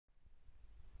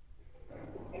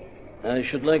I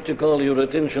should like to call your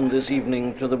attention this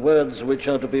evening to the words which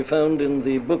are to be found in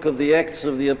the book of the Acts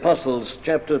of the Apostles,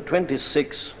 chapter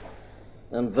 26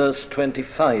 and verse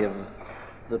 25,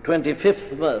 the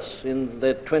 25th verse in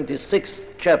the 26th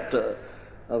chapter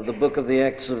of the book of the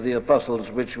Acts of the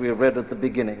Apostles, which we read at the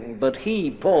beginning. But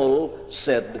he, Paul,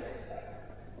 said,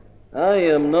 I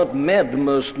am not mad,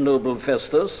 most noble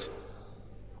Festus,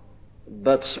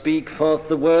 but speak forth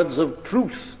the words of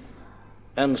truth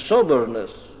and soberness.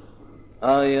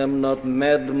 I am not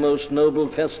mad, most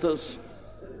noble Festus,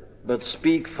 but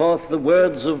speak forth the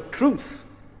words of truth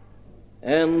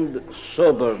and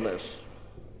soberness.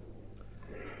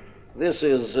 This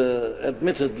is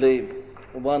admittedly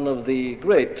one of the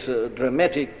great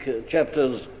dramatic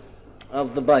chapters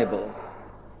of the Bible,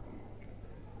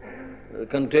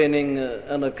 containing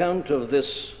an account of this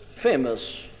famous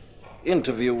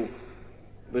interview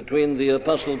between the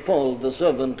Apostle Paul, the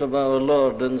servant of our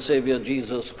Lord and Savior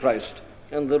Jesus Christ,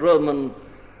 and the Roman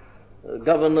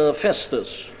governor Festus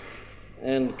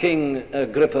and King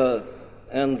Agrippa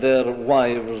and their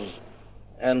wives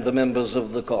and the members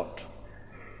of the court.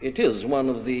 It is one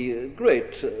of the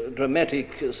great dramatic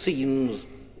scenes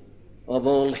of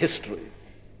all history,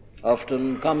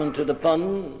 often commented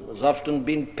upon, has often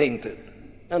been painted,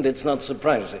 and it's not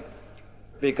surprising,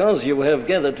 because you have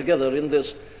gathered together in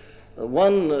this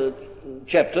one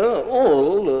chapter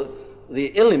all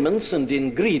the elements and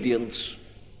ingredients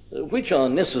which are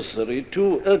necessary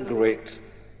to a great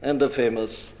and a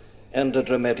famous and a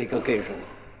dramatic occasion.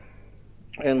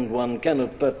 And one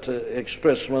cannot but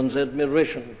express one's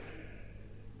admiration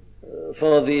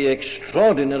for the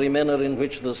extraordinary manner in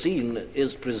which the scene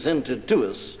is presented to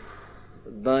us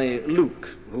by Luke,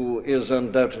 who is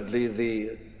undoubtedly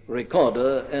the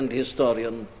recorder and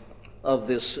historian of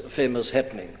this famous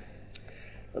happening.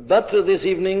 But this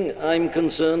evening I'm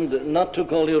concerned not to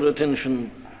call your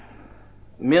attention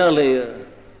merely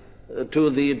to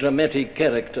the dramatic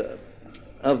character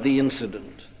of the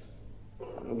incident.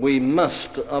 We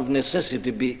must of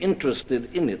necessity be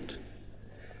interested in it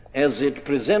as it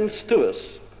presents to us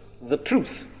the truth,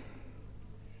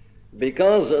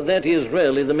 because that is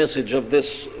really the message of this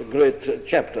great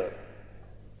chapter.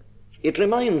 It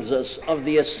reminds us of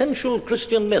the essential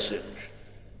Christian message,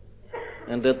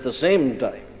 and at the same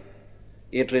time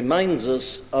it reminds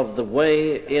us of the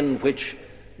way in which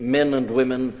men and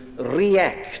women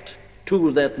react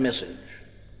to that message.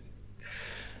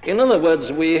 In other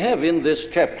words, we have in this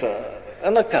chapter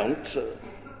an account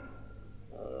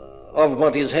of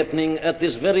what is happening at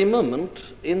this very moment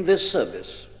in this service.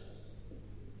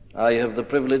 I have the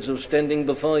privilege of standing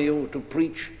before you to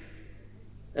preach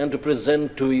and to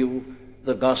present to you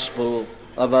the gospel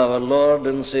of our Lord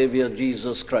and Savior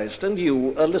Jesus Christ, and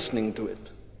you are listening to it.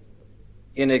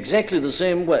 In exactly the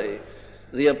same way,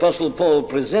 the Apostle Paul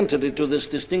presented it to this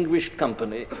distinguished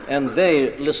company, and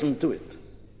they listened to it.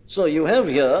 So you have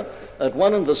here, at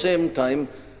one and the same time,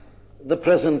 the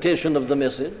presentation of the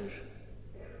message.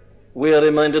 We are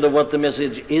reminded of what the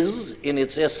message is in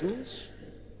its essence,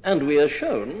 and we are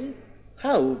shown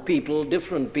how people,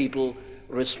 different people,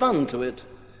 respond to it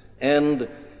and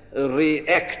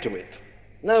react to it.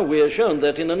 Now we are shown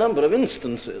that in a number of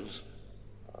instances.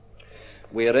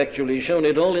 We are actually shown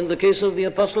it all in the case of the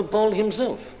Apostle Paul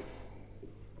himself,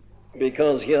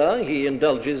 because here he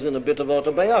indulges in a bit of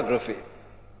autobiography.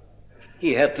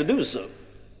 He had to do so.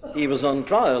 He was on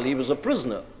trial, he was a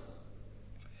prisoner,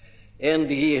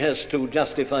 and he has to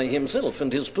justify himself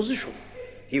and his position.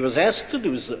 He was asked to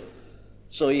do so,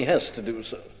 so he has to do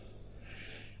so.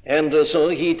 And so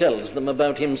he tells them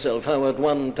about himself, how at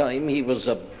one time he was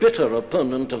a bitter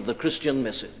opponent of the Christian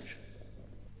message.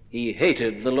 He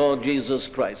hated the Lord Jesus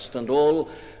Christ and all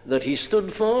that he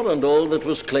stood for and all that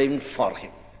was claimed for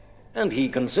him. And he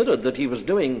considered that he was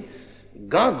doing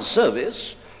God's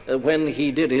service when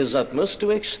he did his utmost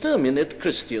to exterminate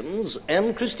Christians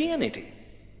and Christianity.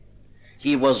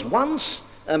 He was once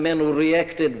a man who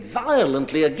reacted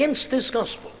violently against this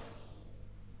gospel.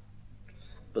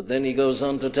 But then he goes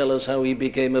on to tell us how he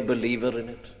became a believer in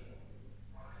it,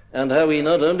 and how he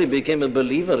not only became a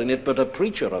believer in it, but a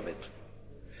preacher of it,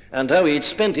 and how he'd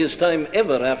spent his time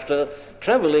ever after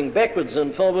traveling backwards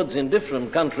and forwards in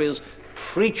different countries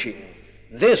preaching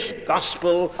this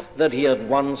gospel that he had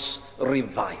once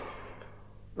revived.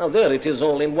 Now there it is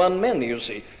all in one man, you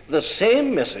see. The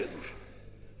same message,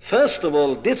 first of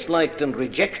all disliked and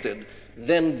rejected,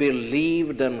 then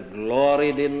believed and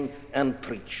gloried in and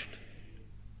preached.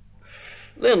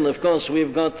 Then, of course,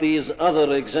 we've got these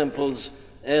other examples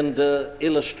and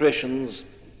illustrations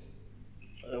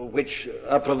which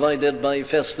are provided by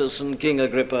Festus and King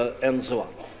Agrippa and so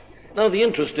on. Now, the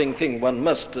interesting thing one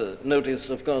must notice,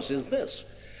 of course, is this,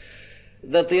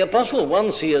 that the apostle,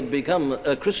 once he had become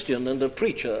a Christian and a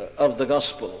preacher of the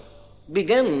gospel,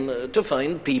 began to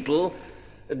find people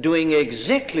doing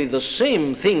exactly the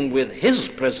same thing with his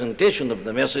presentation of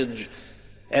the message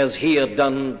as he had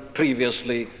done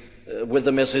previously with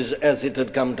the message as it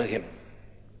had come to him.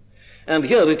 And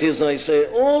here it is, I say,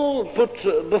 all put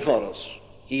before us.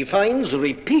 He finds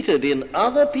repeated in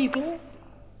other people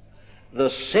the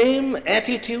same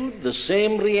attitude, the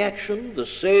same reaction, the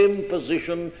same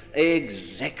position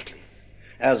exactly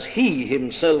as he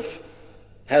himself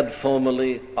had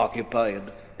formerly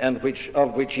occupied and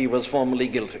of which he was formerly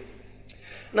guilty.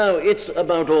 Now, it's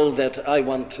about all that I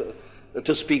want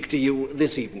to speak to you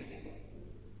this evening,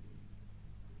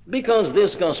 because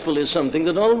this gospel is something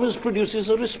that always produces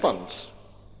a response.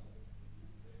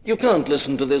 You can't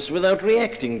listen to this without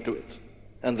reacting to it,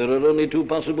 and there are only two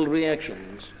possible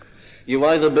reactions. You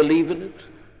either believe in it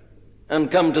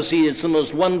and come to see it's the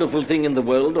most wonderful thing in the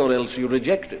world, or else you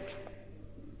reject it.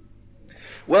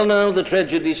 Well, now, the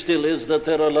tragedy still is that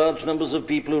there are large numbers of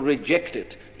people who reject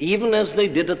it, even as they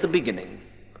did at the beginning,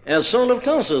 as Saul of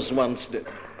Tarsus once did,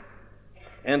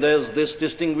 and as this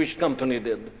distinguished company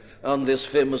did on this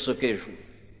famous occasion.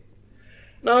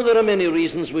 Now, there are many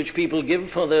reasons which people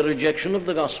give for their rejection of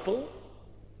the gospel.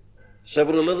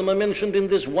 Several of them are mentioned in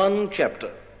this one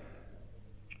chapter.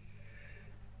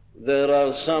 There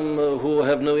are some who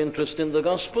have no interest in the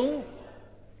gospel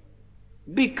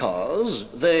because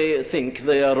they think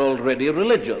they are already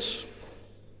religious.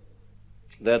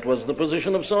 That was the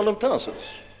position of Saul of Tarsus.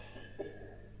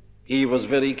 He was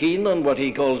very keen on what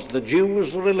he calls the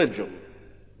Jews' religion.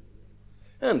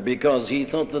 And because he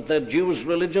thought that that Jews'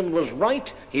 religion was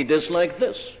right, he disliked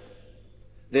this.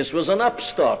 This was an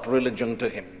upstart religion to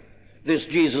him. This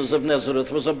Jesus of Nazareth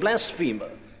was a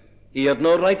blasphemer. He had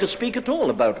no right to speak at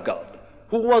all about God.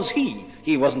 Who was he?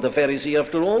 He wasn't a Pharisee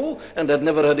after all, and had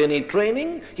never had any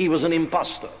training. He was an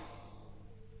impostor.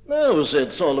 No,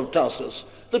 said Saul of Tarsus,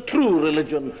 the true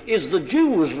religion is the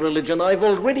Jews' religion I've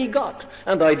already got,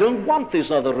 and I don't want this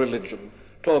other religion,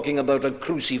 talking about a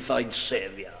crucified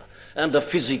Savior and a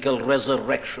physical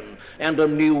resurrection and a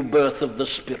new birth of the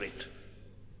Spirit.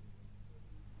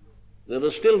 There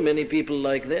are still many people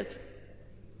like that.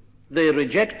 They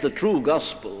reject the true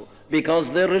gospel because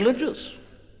they're religious.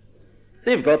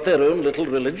 They've got their own little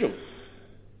religion.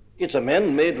 It's a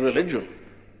man-made religion,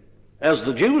 as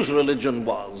the Jews' religion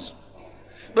was.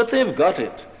 But they've got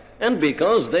it, and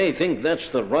because they think that's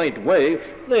the right way,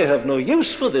 they have no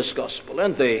use for this gospel,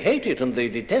 and they hate it and they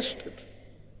detest it.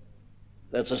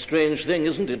 That's a strange thing,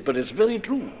 isn't it? But it's very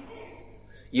true.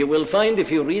 You will find,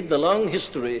 if you read the long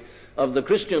history of the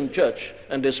Christian church,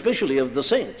 and especially of the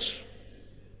saints,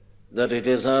 that it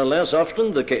is less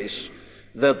often the case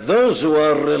that those who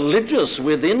are religious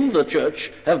within the church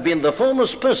have been the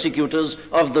foremost persecutors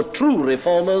of the true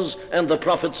reformers and the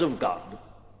prophets of God.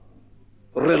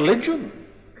 Religion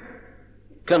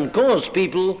can cause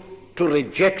people to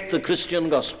reject the Christian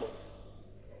gospel.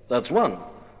 That's one.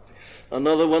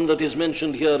 Another one that is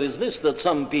mentioned here is this, that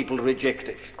some people reject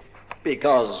it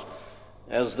because,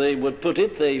 as they would put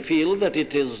it, they feel that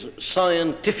it is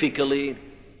scientifically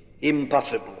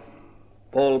impossible.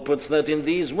 Paul puts that in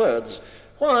these words.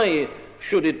 Why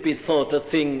should it be thought a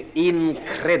thing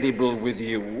incredible with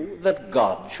you that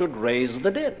God should raise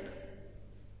the dead?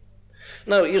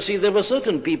 Now, you see, there were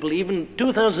certain people even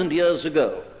 2,000 years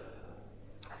ago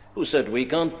who said, we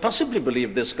can't possibly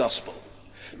believe this gospel,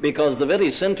 because the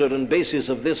very center and basis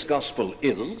of this gospel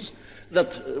is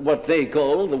that what they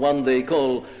call, the one they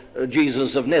call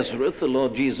Jesus of Nazareth, the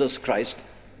Lord Jesus Christ,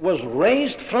 was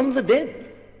raised from the dead.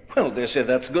 Well, they say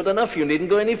that's good enough, you needn't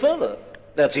go any further.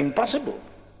 That's impossible.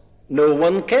 No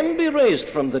one can be raised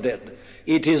from the dead.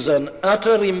 It is an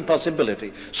utter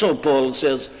impossibility. So Paul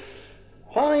says,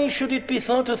 why should it be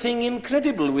thought a thing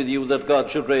incredible with you that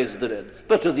God should raise the dead?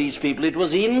 But to these people it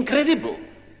was incredible.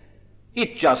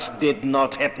 It just did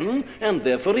not happen, and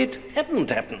therefore it hadn't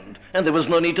happened. And there was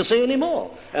no need to say any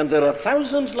more. And there are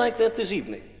thousands like that this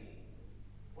evening.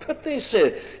 But they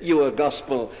say, your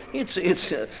gospel, it's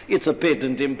a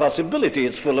patent impossibility.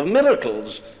 It's full of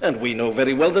miracles. And we know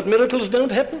very well that miracles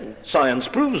don't happen. Science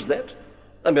proves that.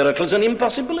 A miracle's an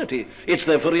impossibility. It's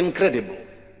therefore incredible.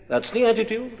 That's the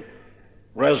attitude.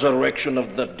 Resurrection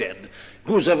of the dead.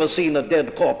 Who's ever seen a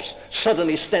dead corpse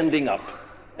suddenly standing up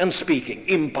and speaking?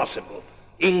 Impossible.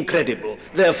 Incredible.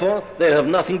 Therefore, they have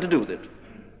nothing to do with it.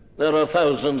 There are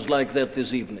thousands like that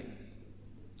this evening.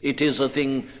 It is a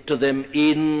thing to them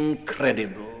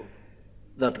incredible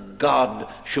that God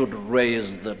should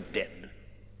raise the dead.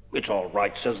 It's all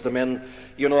right, says the men.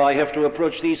 You know, I have to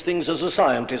approach these things as a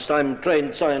scientist. I'm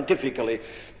trained scientifically.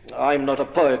 I'm not a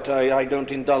poet. I don't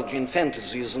indulge in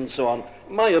fantasies and so on.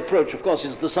 My approach, of course,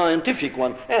 is the scientific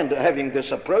one. And having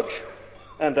this approach,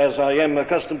 and as I am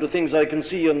accustomed to things I can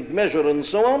see and measure and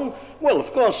so on, well,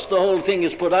 of course, the whole thing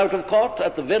is put out of court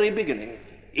at the very beginning.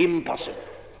 Impossible.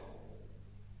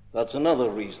 That's another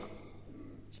reason.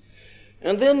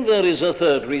 And then there is a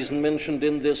third reason mentioned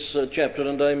in this chapter,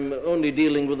 and I'm only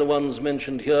dealing with the ones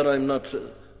mentioned here. I'm not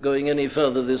going any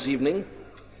further this evening.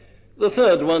 The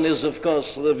third one is, of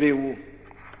course, the view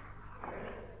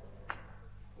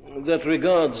that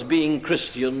regards being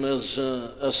Christian as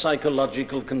a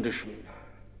psychological condition,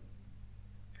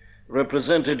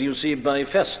 represented, you see, by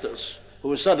Festus,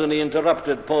 who suddenly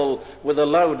interrupted Paul with a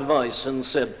loud voice and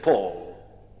said, "Paul,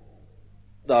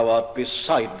 thou art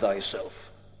beside thyself.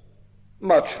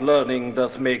 Much learning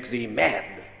doth make thee mad."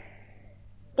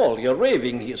 "Paul, you're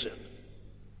raving," he said.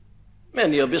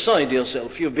 "Man, you're beside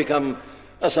yourself. You've become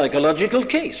a psychological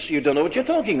case. You don't know what you're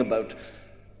talking about.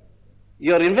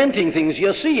 You're inventing things.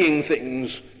 You're seeing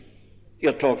things.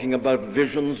 You're talking about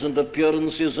visions and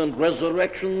appearances and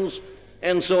resurrections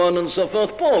and so on and so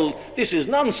forth. Paul, this is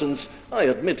nonsense. I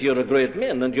admit you're a great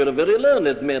man and you're a very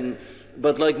learned man.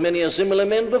 But like many a similar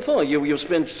man before you, you've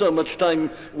spent so much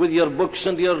time with your books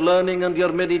and your learning and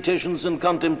your meditations and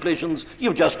contemplations,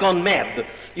 you've just gone mad.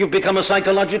 You've become a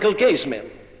psychological case, man."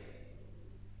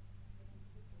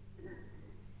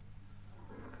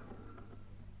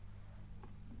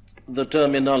 The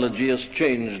terminology has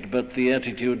changed, but the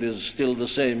attitude is still the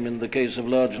same in the case of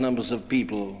large numbers of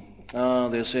people.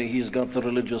 They say he's got the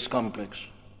religious complex.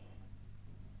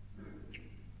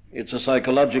 It's a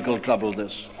psychological trouble,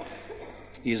 this.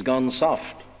 He's gone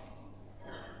soft.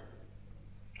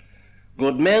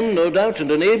 Good man, no doubt,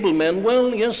 and an able man.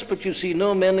 Well, yes, but you see,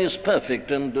 no man is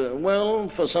perfect, and,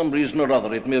 for some reason or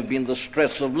other, it may have been the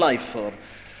stress of life, or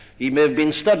he may have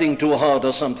been studying too hard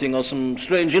or something, or some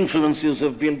strange influences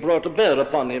have been brought to bear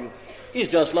upon him. He's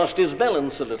just lost his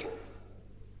balance a little.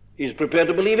 He's prepared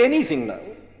to believe anything now.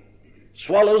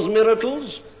 Swallows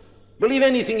miracles, believe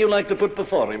anything you like to put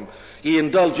before him. He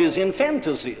indulges in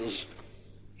fantasies.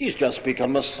 He's just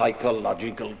become a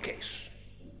psychological case.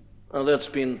 Now, that's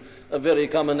been a very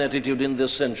common attitude in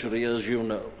this century, as you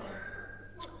know.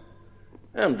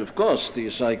 And, of course, the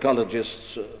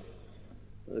psychologists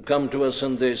come to us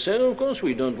and they say, of course,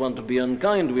 we don't want to be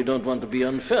unkind, we don't want to be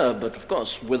unfair, but, of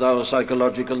course, with our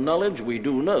psychological knowledge, we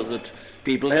do know that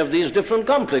people have these different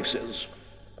complexes.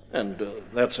 And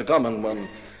that's a common one.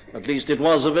 At least it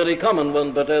was a very common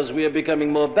one, but as we are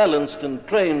becoming more balanced and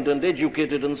trained and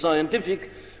educated and scientific,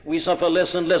 we suffer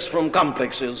less and less from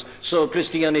complexes. So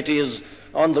Christianity is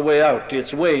on the way out.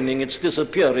 It's waning, it's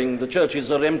disappearing, the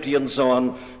churches are empty and so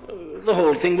on. The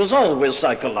whole thing was always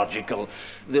psychological.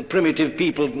 The primitive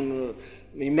people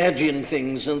imagined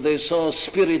things, and they saw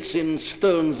spirits in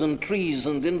stones and trees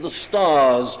and in the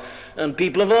stars, and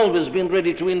people have always been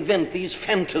ready to invent these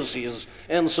fantasies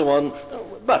and so on.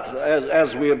 But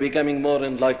as we are becoming more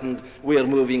enlightened, we are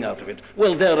moving out of it.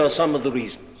 Well, there are some of the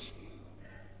reasons.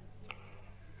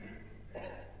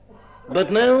 But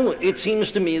now it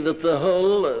seems to me that the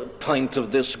whole point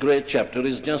of this great chapter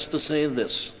is just to say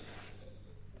this,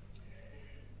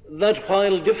 that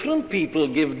while different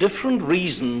people give different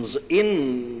reasons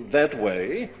in that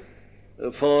way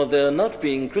for their not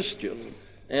being Christian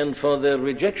and for their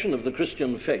rejection of the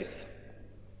Christian faith,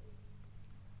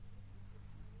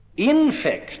 in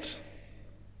fact,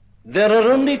 there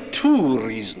are only two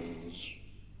reasons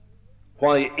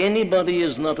why anybody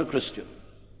is not a Christian.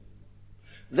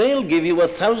 They'll give you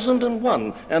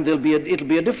 1,001, and it'll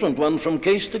be a different one from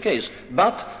case to case.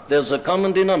 But there's a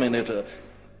common denominator.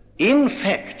 In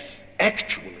fact,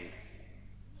 actually,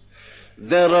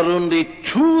 there are only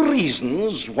two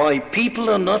reasons why people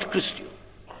are not Christian,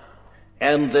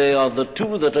 and they are the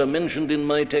two that are mentioned in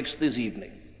my text this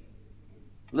evening.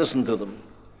 Listen to them.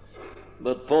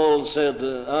 But Paul said,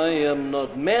 "I am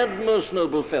not mad, most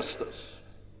noble Festus,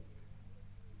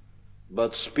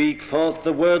 but speak forth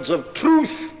the words of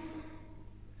truth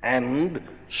and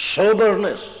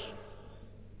soberness."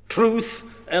 Truth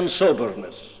and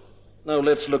soberness. Now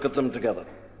let's look at them together.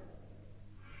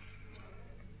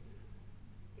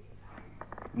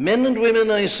 Men and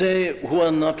women, I say, who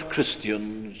are not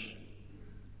Christians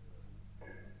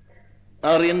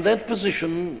are in that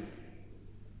position,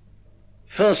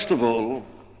 first of all,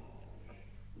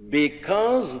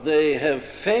 because they have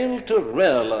failed to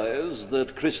realize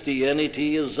that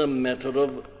Christianity is a matter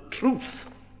of truth,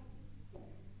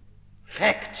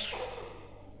 facts.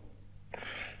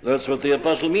 That's what the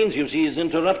apostle means. You see, he's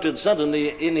interrupted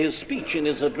suddenly in his speech, in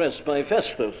his address by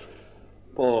Festus.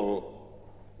 Paul,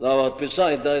 thou art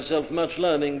beside thyself, much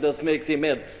learning doth make thee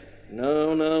mad.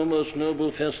 No, no, most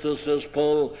noble Festus, says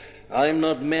Paul, I'm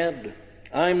not mad.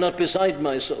 I'm not beside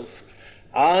myself.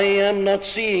 I am not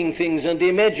seeing things and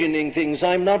imagining things.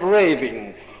 I'm not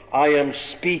raving. I am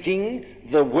speaking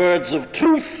the words of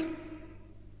truth.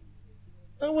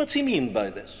 Now, what's he mean by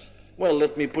this? Well,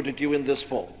 let me put it to you in this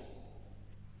form.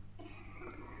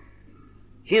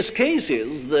 His case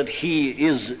is that he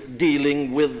is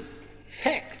dealing with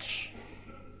facts,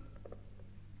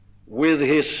 with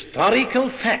historical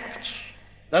facts.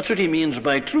 That's what he means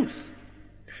by truth.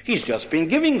 He's just been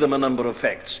giving them a number of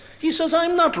facts. He says,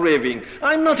 I'm not raving,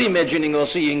 I'm not imagining or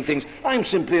seeing things, I'm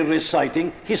simply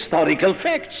reciting historical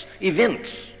facts, events.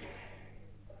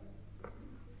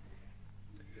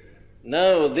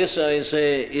 Now, this, I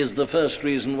say, is the first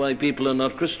reason why people are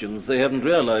not Christians. They haven't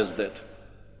realized that.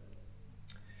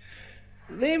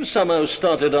 They've somehow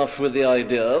started off with the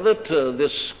idea that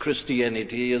this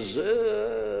Christianity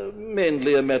is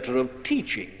mainly a matter of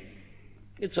teaching.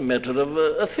 It's a matter of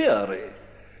a theory.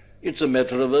 It's a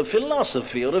matter of a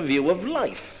philosophy or a view of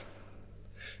life.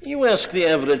 You ask the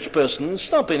average person,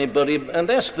 stop anybody and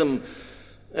ask them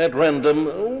at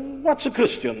random, what's a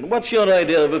Christian? What's your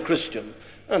idea of a Christian?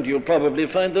 And you'll probably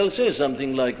find they'll say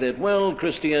something like that. Well,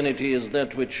 Christianity is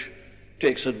that which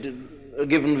takes a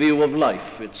given view of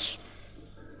life. It's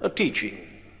a teaching.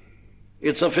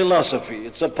 It's a philosophy.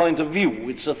 It's a point of view.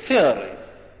 It's a theory.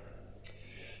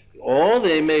 Or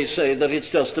they may say that it's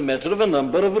just a matter of a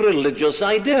number of religious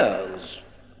ideas.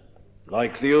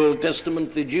 Like the Old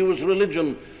Testament, the Jews'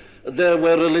 religion, there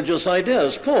were religious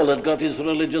ideas. Paul had got his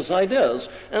religious ideas,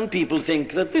 and people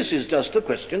think that this is just a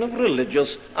question of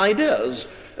religious ideas.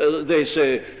 They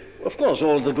say, of course,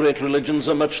 all the great religions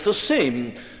are much the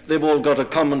same. They've all got a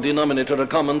common denominator, a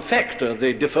common factor.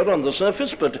 They differ on the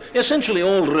surface, but essentially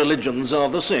all religions are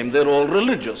the same. They're all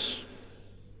religious.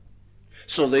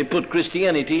 So they put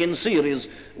Christianity in series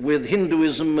with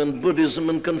Hinduism and Buddhism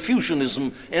and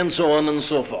Confucianism and so on and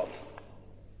so forth.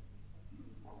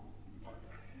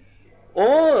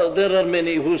 Or there are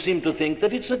many who seem to think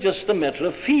that it's just a matter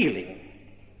of feeling.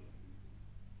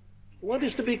 What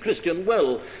is to be Christian?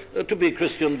 Well, to be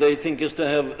Christian, they think, is to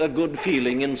have a good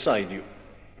feeling inside you.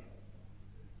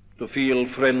 To feel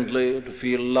friendly, to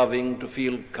feel loving, to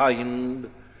feel kind,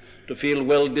 to feel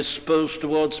well disposed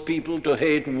towards people, to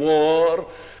hate war,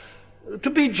 to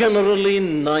be generally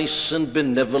nice and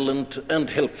benevolent and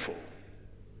helpful.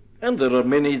 And there are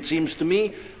many, it seems to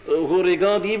me, who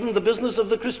regard even the business of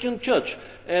the Christian church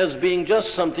as being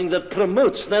just something that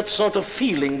promotes that sort of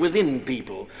feeling within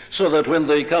people, so that when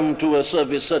they come to a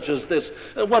service such as this,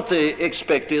 what they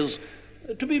expect is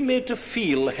to be made to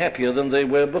feel happier than they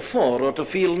were before, or to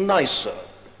feel nicer.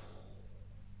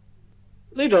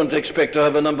 They don't expect to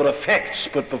have a number of facts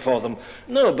put before them.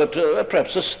 No, but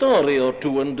perhaps a story or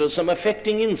two and some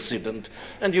affecting incident,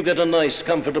 and you get a nice,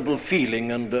 comfortable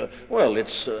feeling, and, well,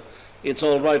 it's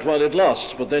all right while it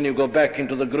lasts, but then you go back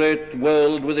into the great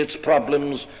world with its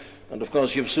problems, and, of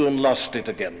course, you've soon lost it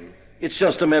again. It's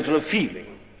just a matter of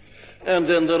feeling. And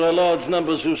then there are large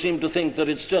numbers who seem to think that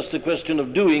it's just a question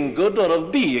of doing good or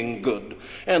of being good,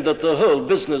 and that the whole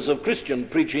business of Christian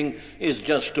preaching is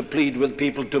just to plead with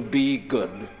people to be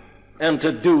good, and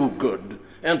to do good,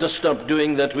 and to stop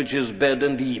doing that which is bad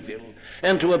and evil,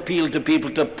 and to appeal to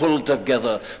people to pull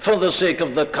together for the sake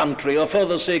of the country, or for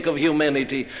the sake of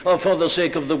humanity, or for the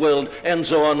sake of the world, and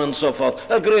so on and so forth.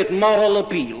 A great moral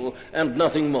appeal, and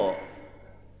nothing more.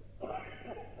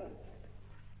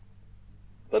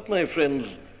 But, my friends,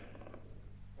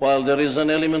 while there is an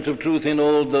element of truth in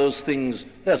all those things,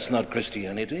 that's not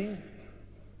Christianity.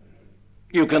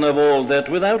 You can have all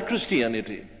that without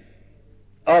Christianity.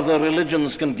 Other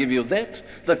religions can give you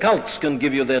that. The cults can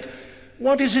give you that.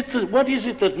 What is it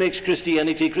that makes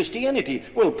Christianity Christianity?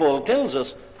 Well, Paul tells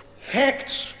us,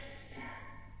 facts,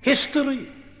 history,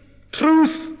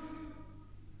 truth.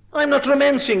 I'm not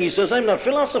romancing, he says. I'm not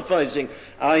philosophizing.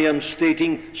 I am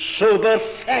stating sober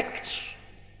facts.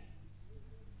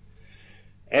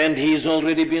 And he's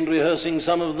already been rehearsing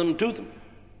some of them to them.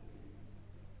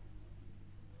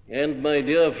 And, my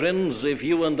dear friends, if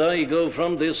you and I go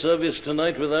from this service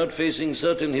tonight without facing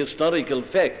certain historical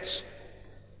facts,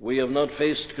 we have not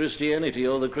faced Christianity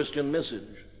or the Christian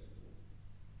message.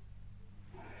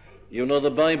 You know, the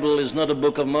Bible is not a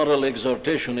book of moral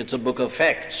exhortation, it's a book of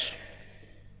facts.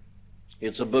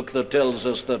 It's a book that tells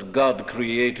us that God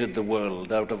created the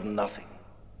world out of nothing.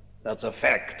 That's a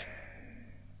fact.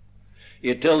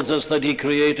 It tells us that he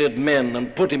created men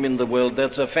and put him in the world.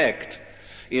 That's a fact.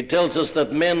 It tells us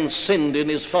that man sinned in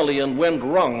his folly and went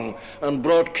wrong and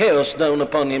brought chaos down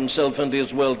upon himself and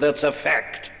his world. That's a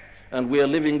fact. And we are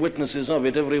living witnesses of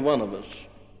it, every one of us.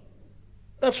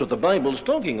 That's what the Bible's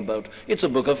talking about. It's a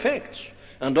book of facts.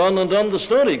 And on the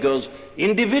story goes.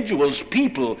 Individuals,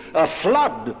 people, a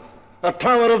flood, a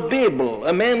Tower of Babel,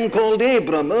 a man called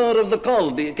Abram, Ur of the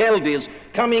Chaldees,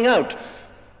 coming out,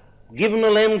 given a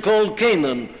land called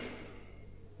Canaan,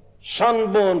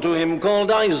 son born to him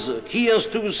called Isaac. He has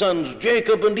two sons,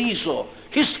 Jacob and Esau.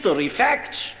 History,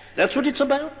 facts. That's what it's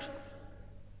about.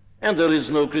 And there is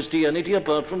no Christianity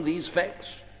apart from these facts.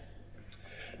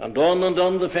 And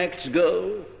on the facts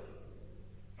go.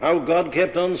 How God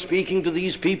kept on speaking to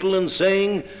these people and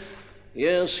saying,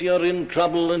 yes, you're in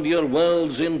trouble and your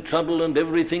world's in trouble and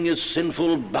everything is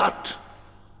sinful, but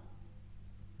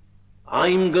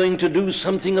I'm going to do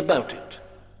something about it.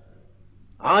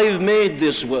 I've made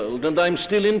this world and I'm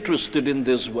still interested in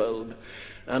this world,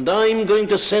 and I'm going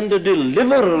to send a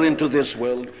deliverer into this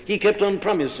world. He kept on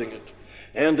promising it.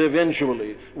 And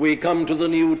eventually we come to the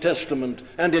New Testament,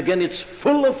 and again it's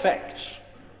full of facts.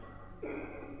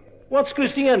 What's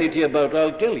Christianity about?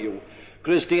 I'll tell you.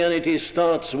 Christianity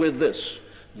starts with this: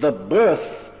 the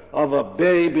birth of a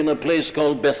babe in a place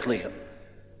called Bethlehem.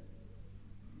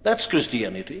 That's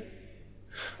Christianity.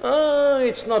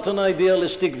 It's not an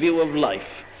idealistic view of life.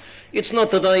 It's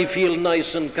not that I feel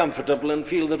nice and comfortable and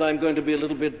feel that I'm going to be a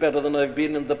little bit better than I've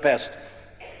been in the past.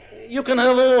 You can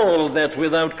have all that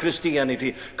without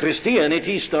Christianity.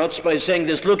 Christianity starts by saying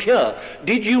this: look here,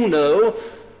 did you know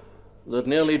that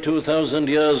nearly 2,000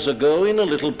 years ago, in a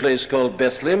little place called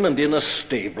Bethlehem and in a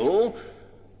stable,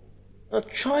 a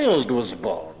child was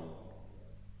born?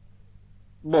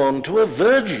 Born to a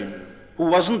virgin who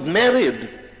wasn't married,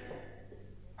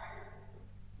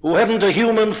 who hadn't a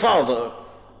human father.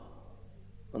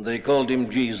 And they called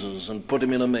him Jesus and put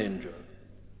him in a manger.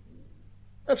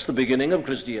 That's the beginning of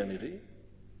Christianity.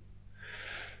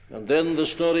 And then the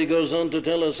story goes on to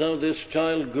tell us how this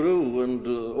child grew and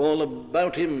all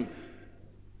about him.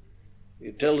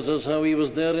 It tells us how he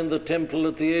was there in the temple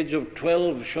at the age of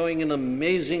 12, showing an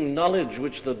amazing knowledge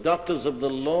which the doctors of the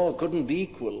law couldn't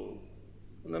equal.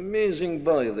 An amazing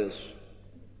boy, this.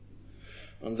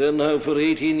 And then how for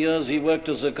 18 years he worked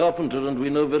as a carpenter, and we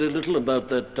know very little about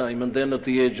that time. And then at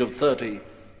the age of 30,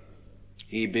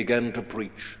 he began to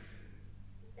preach.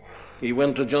 He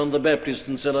went to John the Baptist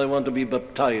and said, I want to be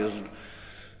baptized.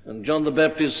 And John the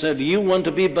Baptist said, you want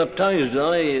to be baptized?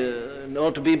 I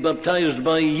ought to be baptized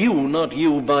by you, not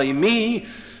you by me.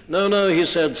 No, he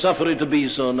said, suffer it to be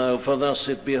so now, for thus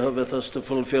it behoveth us to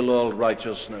fulfill all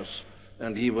righteousness.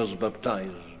 And he was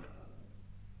baptized.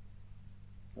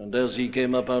 And as he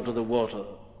came up out of the water,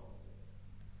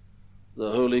 the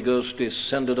Holy Ghost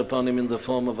descended upon him in the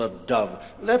form of a dove.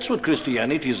 That's what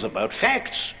Christianity is about,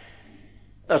 facts.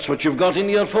 That's what you've got in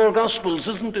your four Gospels,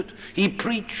 isn't it? He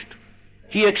preached.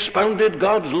 He expounded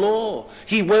God's law.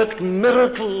 He worked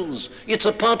miracles. It's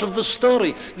a part of the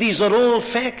story. These are all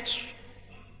facts.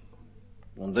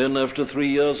 And then after 3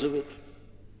 years of it,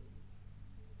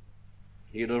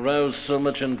 he'd aroused so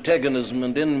much antagonism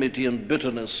and enmity and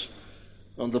bitterness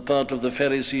on the part of the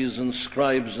Pharisees and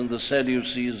scribes and the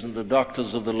Sadducees and the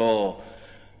doctors of the law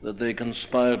that they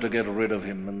conspired to get rid of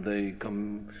him, and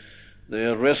they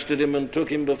arrested him and took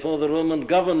him before the Roman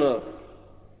governor.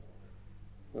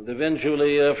 And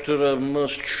eventually, after a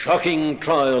most shocking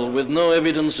trial with no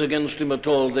evidence against him at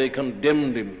all, they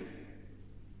condemned him.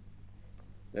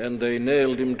 And they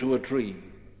nailed him to a tree.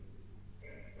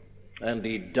 And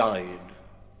he died.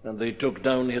 And they took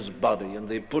down his body and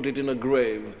they put it in a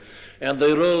grave. And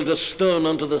they rolled a stone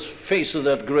onto the face of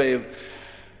that grave.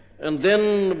 And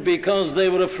then, because they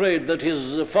were afraid that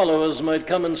his followers might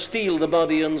come and steal the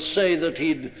body and say that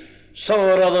he'd so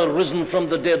or other risen from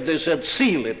the dead, they said,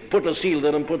 seal it, put a seal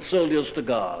there and put soldiers to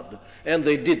guard. And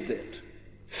they did that.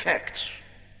 Facts.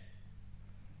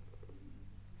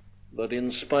 But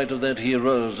in spite of that, he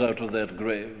rose out of that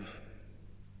grave.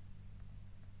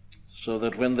 So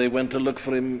that when they went to look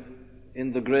for him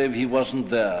in the grave, he wasn't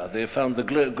there. They found the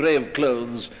grave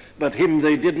clothes, but him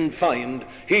they didn't find.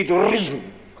 He'd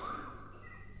risen.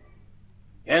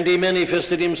 And he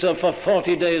manifested himself for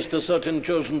 40 days to certain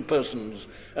chosen persons.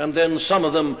 And then some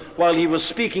of them, while he was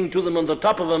speaking to them on the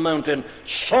top of a mountain,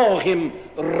 saw him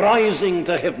rising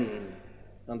to heaven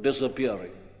and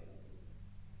disappearing.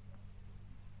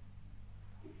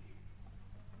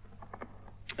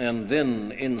 And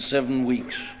then in 7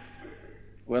 weeks,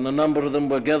 when a number of them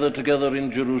were gathered together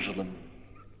in Jerusalem,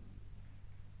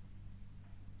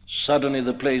 suddenly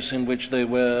the place in which they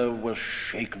were was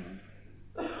shaken,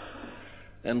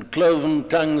 and cloven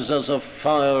tongues as of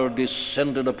fire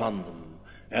descended upon them,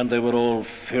 and they were all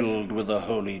filled with the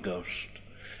Holy Ghost,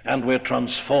 and were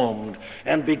transformed,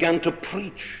 and began to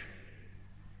preach.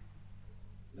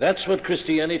 That's what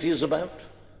Christianity is about.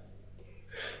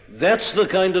 That's the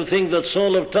kind of thing that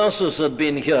Saul of Tarsus had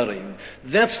been hearing.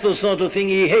 That's the sort of thing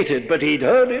he hated, but he'd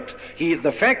heard it.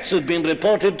 The facts had been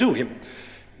reported to him.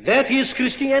 That is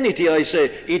Christianity, I say.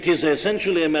 It is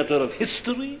essentially a matter of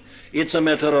history. It's a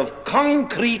matter of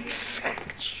concrete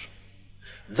facts.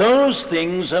 Those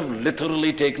things have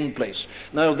literally taken place.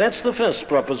 Now, that's the first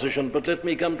proposition, but let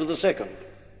me come to the second.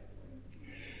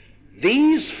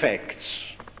 These facts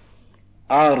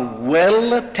are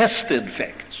well-attested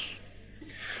facts.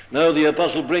 Now, the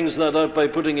apostle brings that out by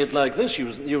putting it like this,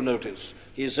 you notice.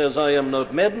 He says, I am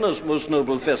not madness, most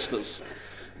noble Festus,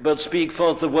 but speak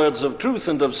forth the words of truth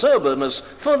and of soberness,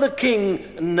 for the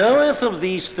king knoweth of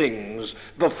these things,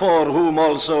 before whom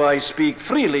also I speak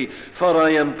freely, for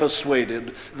I am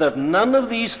persuaded that none of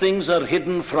these things are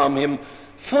hidden from him,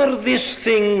 for this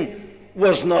thing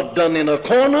was not done in a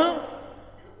corner.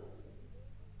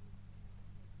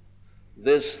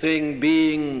 This thing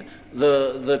being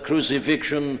the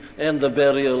crucifixion and the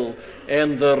burial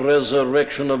and the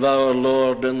resurrection of our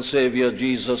Lord and Savior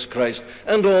Jesus Christ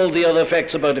and all the other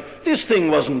facts about it. This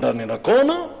thing wasn't done in a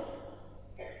corner.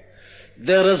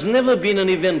 There has never been an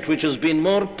event which has been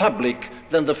more public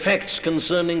than the facts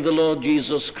concerning the Lord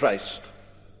Jesus Christ.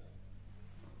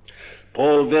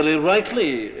 Paul very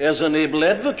rightly, as an able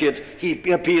advocate, he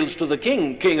appeals to the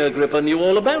king. King Agrippa knew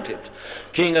all about it.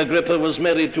 King Agrippa was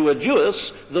married to a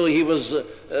Jewess, though he was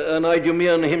an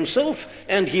Idumean himself,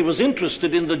 and he was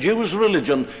interested in the Jews'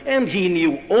 religion, and he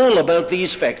knew all about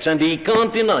these facts, and he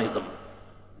can't deny them.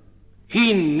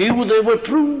 He knew they were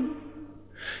true.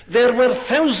 There were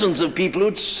thousands of people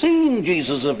who'd seen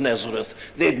Jesus of Nazareth.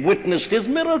 They'd witnessed his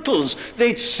miracles.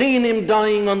 They'd seen him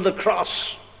dying on the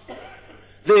cross.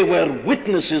 They were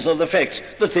witnesses of the facts.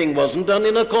 The thing wasn't done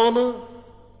in a corner.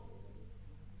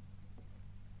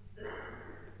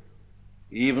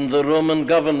 Even the Roman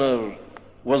governor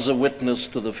was a witness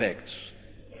to the facts.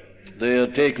 They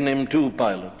had taken him to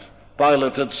Pilate.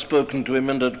 Pilate had spoken to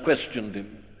him and had questioned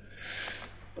him.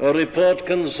 A report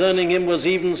concerning him was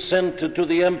even sent to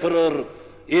the emperor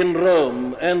in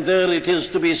Rome, and there it is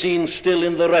to be seen still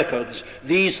in the records.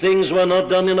 These things were not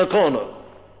done in a corner.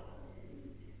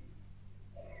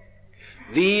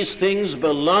 These things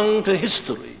belong to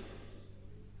history,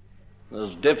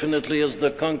 as definitely as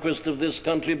the conquest of this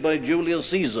country by Julius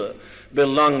Caesar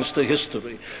belongs to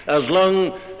history, as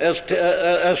surely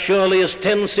as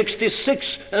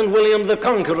 1066 and William the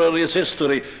Conqueror is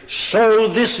history, so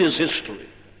this is history.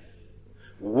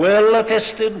 Well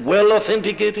attested, well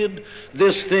authenticated,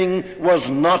 this thing was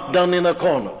not done in a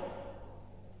corner.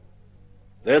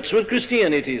 That's what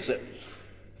Christianity says.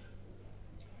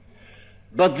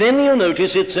 But then you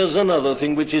notice it says another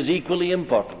thing which is equally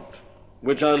important,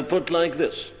 which I'll put like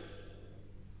this.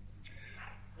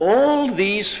 All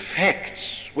these facts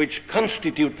which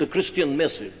constitute the Christian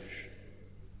message,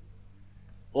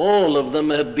 all of them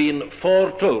have been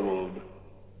foretold.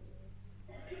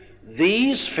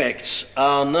 These facts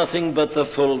are nothing but the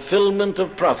fulfillment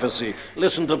of prophecy.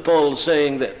 Listen to Paul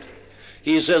saying that.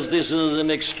 He says this is an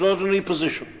extraordinary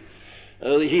position.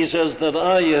 He says that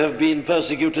I have been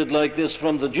persecuted like this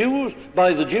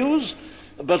by the Jews,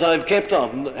 but I've kept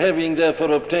on. Having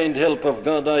therefore obtained help of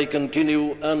God, I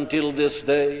continue until this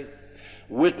day,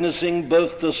 witnessing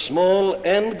both the small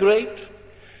and great,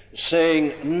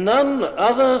 saying none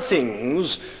other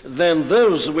things than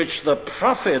those which the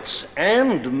prophets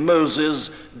and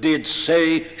Moses did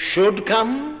say should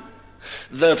come,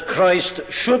 that Christ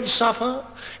should suffer,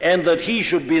 and that he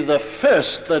should be the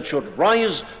first that should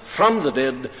rise from the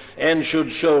dead, and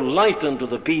should show light unto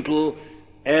the people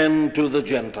and to the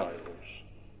Gentiles.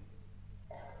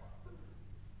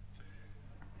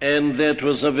 And that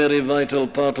was a very vital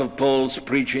part of Paul's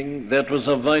preaching. That was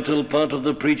a vital part of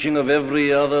the preaching of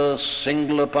every other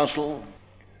single apostle.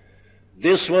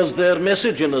 This was their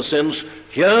message in a sense.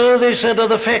 Here they said are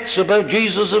the facts about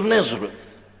Jesus of Nazareth.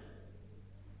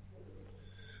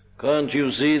 Can't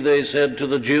you see, they said to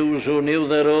the Jews who knew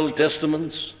their Old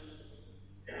Testaments,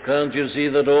 can't you see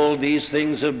that all these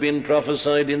things have been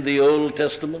prophesied in the Old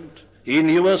Testament, in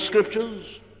your scriptures?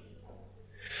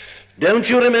 Don't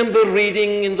you remember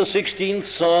reading in the 16th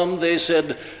Psalm, they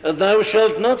said, thou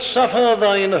shalt not suffer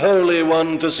thine Holy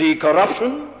One to see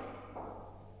corruption?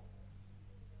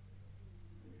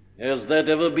 Has that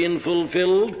ever been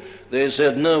fulfilled? They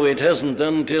said, no, it hasn't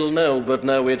until now, but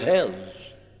now it has.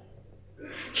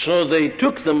 So they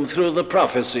took them through the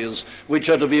prophecies, which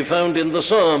are to be found in the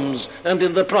Psalms and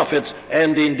in the prophets,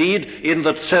 and indeed in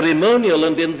the ceremonial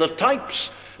and in the types.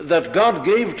 that God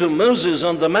gave to Moses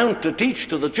on the mount to teach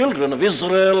to the children of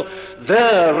Israel,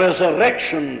 their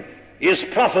resurrection is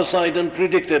prophesied and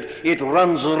predicted. It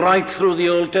runs right through the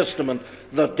Old Testament.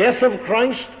 The death of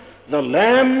Christ, the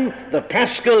Lamb, the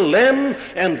Paschal Lamb,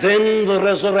 and then the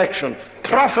resurrection,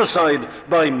 prophesied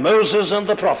by Moses and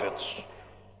the prophets.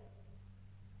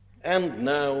 And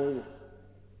now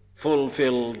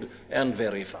fulfilled and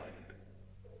verified.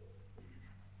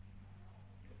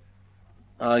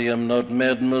 I am not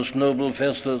mad, most noble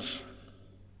Festus.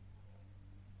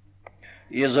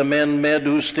 Is a man mad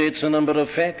who states a number of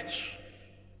facts?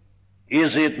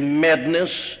 Is it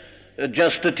madness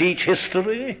just to teach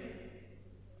history?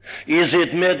 Is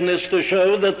it madness to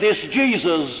show that this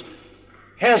Jesus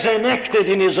has enacted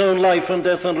in his own life and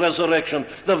death and resurrection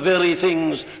the very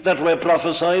things that were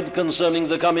prophesied concerning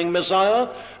the coming Messiah?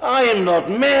 I am not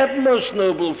mad, most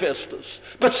noble Festus,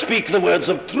 but speak the words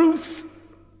of truth.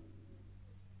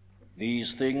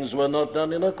 These things were not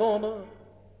done in a corner.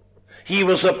 He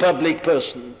was a public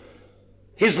person.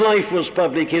 His life was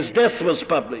public. His death was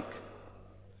public.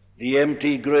 The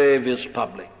empty grave is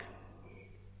public.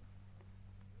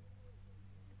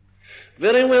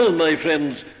 Very well, my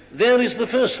friends, there is the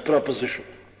first proposition.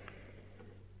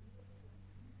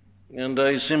 And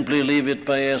I simply leave it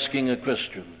by asking a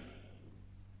question.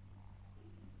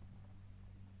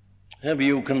 Have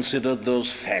you considered those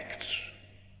facts?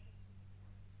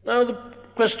 Now, the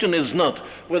question is not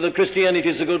whether Christianity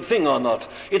is a good thing or not.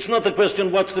 It's not the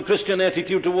question, what's the Christian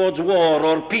attitude towards war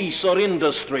or peace or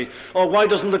industry, or why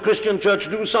doesn't the Christian church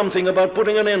do something about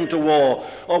putting an end to war,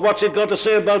 or what's it got to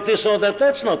say about this or that.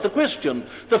 That's not the question.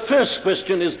 The first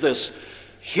question is this.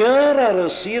 Here are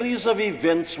a series of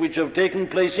events which have taken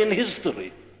place in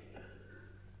history.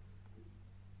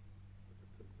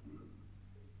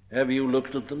 Have you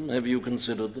looked at them? Have you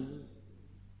considered them?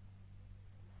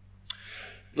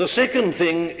 The second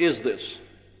thing is this.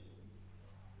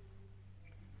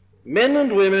 Men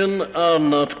and women are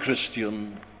not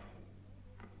Christian,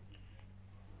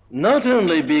 not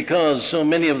only because so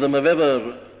many of them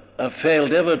have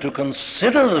failed ever to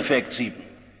consider the facts even,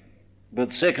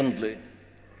 but secondly,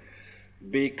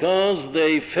 because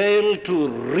they fail to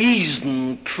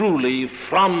reason truly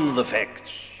from the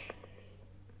facts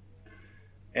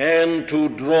and to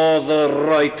draw the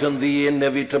right and the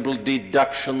inevitable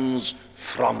deductions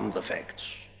from the facts.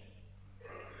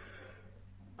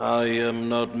 I am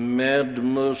not mad,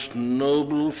 most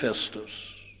noble Festus,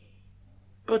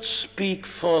 but speak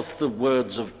forth the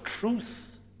words of truth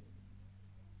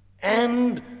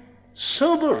and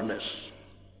soberness.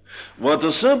 What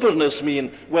does soberness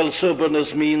mean? Well,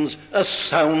 soberness means a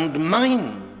sound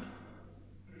mind.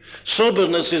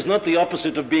 Soberness is not the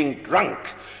opposite of being drunk.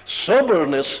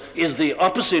 Soberness is the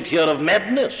opposite here of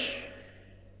madness.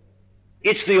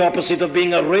 It's the opposite of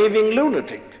being a raving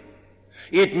lunatic.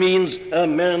 It means a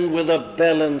man with a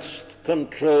balanced,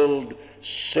 controlled,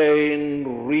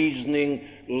 sane, reasoning,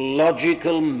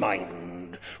 logical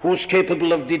mind, who's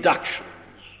capable of deductions.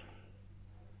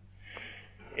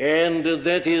 And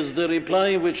that is the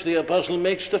reply which the apostle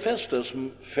makes to Festus.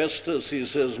 Festus, he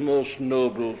says, most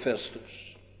noble Festus.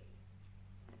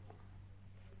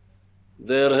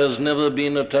 There has never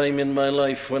been a time in my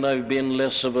life when I've been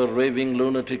less of a raving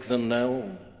lunatic than now.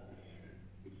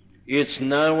 It's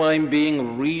now I'm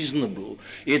being reasonable.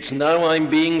 It's now I'm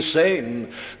being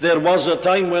sane. There was a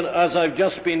time when, as I've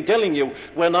just been telling you,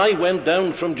 when I went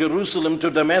down from Jerusalem to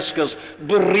Damascus,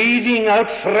 breathing out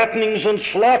threatenings and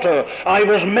slaughter. I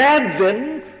was mad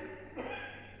then,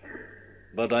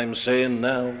 but I'm sane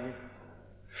now.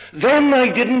 Then I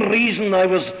didn't reason. I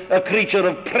was a creature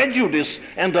of prejudice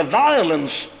and of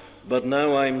violence. But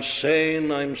now I'm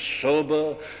sane, I'm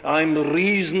sober, I'm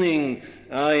reasoning,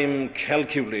 I'm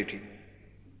calculating.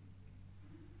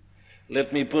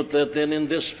 Let me put that then in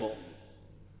this form.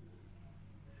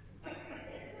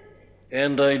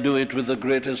 And I do it with the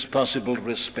greatest possible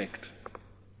respect.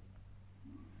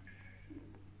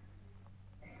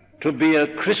 To be a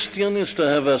Christian is to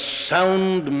have a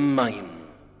sound mind.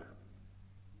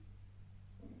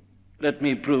 Let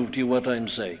me prove to you what I'm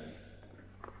saying.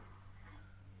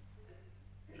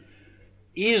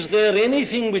 Is there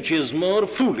anything which is more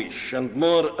foolish and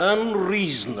more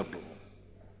unreasonable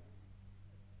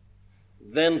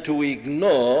than to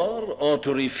ignore or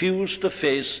to refuse to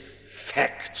face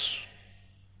facts?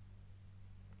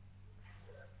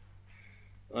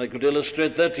 I could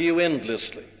illustrate that to you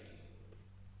endlessly.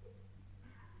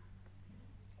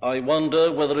 I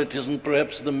wonder whether it isn't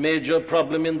perhaps the major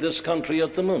problem in this country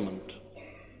at the moment,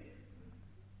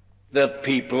 that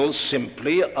people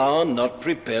simply are not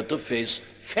prepared to face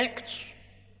facts.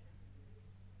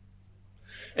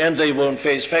 And they won't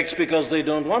face facts because they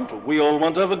don't want to. We all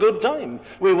want to have a good time.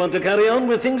 We want to carry on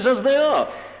with things as they are.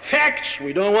 Facts,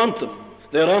 we don't want them.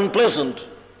 They're unpleasant,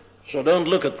 so don't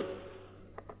look at them.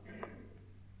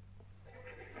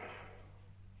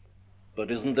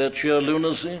 But isn't that sheer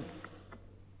lunacy?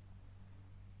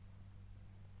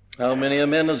 How many a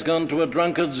man has gone to a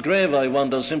drunkard's grave, I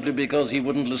wonder, simply because he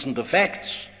wouldn't listen to facts?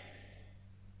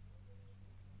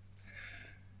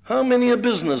 How many a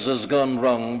business has gone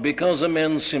wrong because a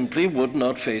man simply would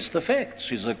not face the facts?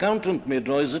 His accountant may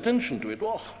draw his attention to it.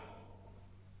 Oh,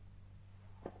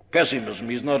 pessimism,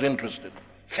 he's not interested.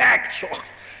 Facts, oh,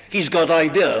 he's got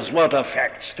ideas. What are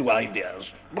facts to ideas?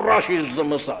 Brushes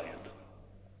them aside.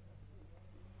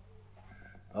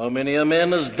 How many a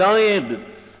man has died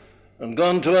and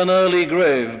gone to an early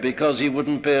grave because he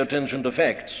wouldn't pay attention to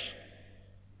facts?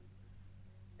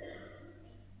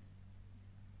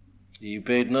 He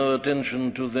paid no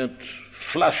attention to that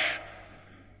flush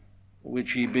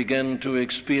which he began to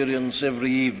experience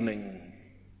every evening,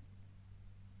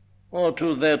 or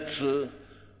to that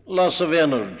loss of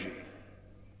energy,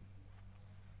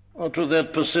 or to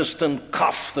that persistent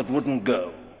cough that wouldn't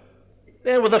go.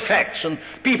 There were the facts, and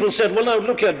people said, well, now,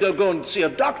 look here, go and see a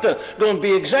doctor, go and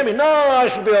be examined. No, I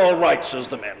shall be all right, says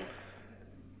the man.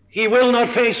 He will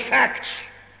not face facts.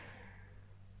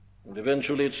 And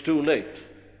eventually it's too late.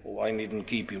 Oh, I needn't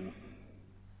keep you.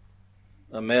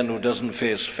 A man who doesn't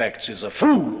face facts is a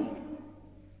fool.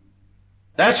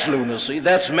 That's lunacy,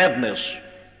 that's madness.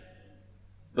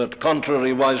 But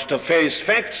contrariwise to face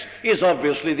facts is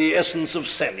obviously the essence of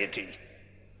sanity.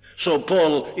 So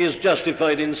Paul is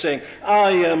justified in saying, I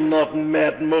am not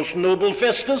mad, most noble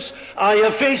Festus. I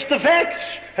have faced the facts.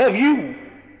 Have you?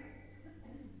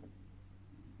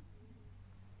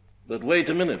 But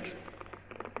wait a minute.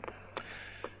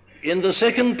 In the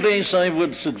second place, I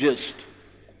would suggest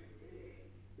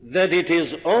that it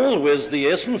is always the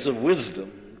essence of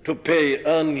wisdom to pay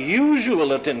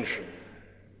unusual attention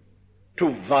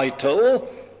to vital,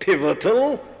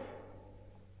 pivotal,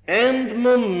 and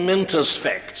momentous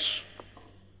facts.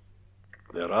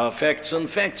 There are facts and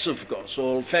facts, of course.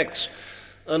 All facts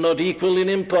are not equal in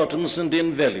importance and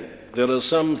in value. There are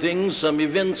some things, some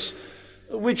events,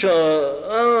 which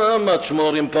are much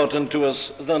more important to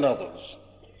us than others.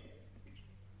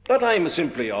 But I'm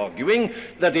simply arguing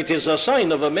that it is a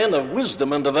sign of a man of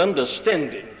wisdom and of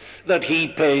understanding that he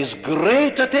pays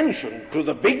great attention to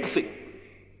the big thing.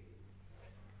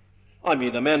 I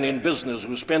mean, a man in business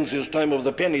who spends his time over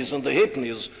the pennies and the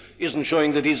halfpennies isn't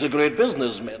showing that he's a great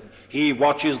businessman. He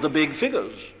watches the big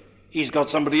figures. He's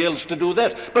got somebody else to do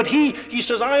that. But he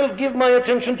says, I'll give my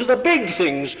attention to the big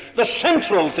things, the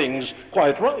central things.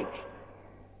 Quite right.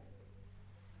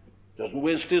 Doesn't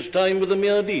waste his time with the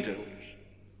mere details.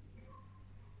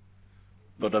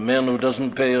 But a man who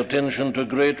doesn't pay attention to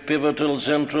great, pivotal,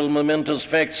 central, momentous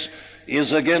facts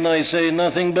is, again I say,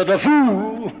 nothing but a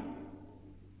fool.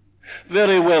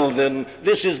 Very well, then,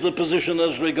 this is the position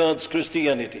as regards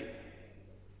Christianity.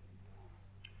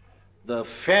 The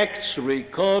facts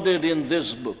recorded in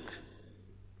this book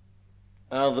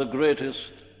are the greatest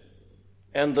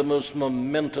and the most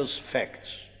momentous facts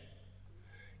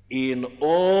in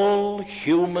all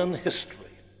human history.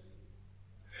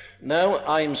 Now,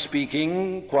 I'm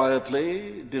speaking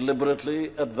quietly,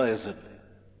 deliberately, advisedly.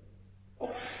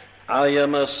 I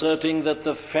am asserting that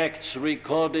the facts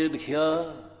recorded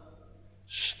here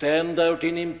stand out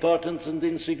in importance and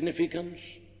in significance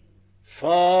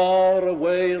far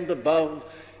away and above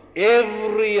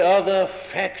every other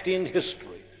fact in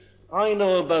history. I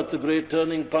know about the great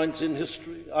turning points in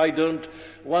history. I don't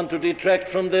want to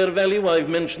detract from their value. I've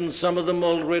mentioned some of them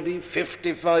already.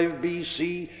 55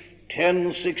 BC,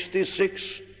 1066,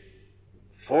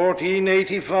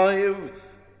 1485.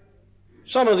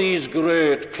 Some of these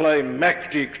great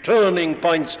climactic turning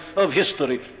points of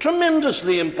history,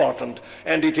 tremendously important,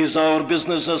 and it is our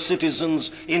business as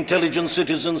citizens, intelligent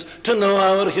citizens, to know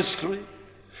our history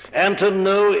and to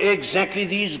know exactly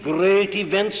these great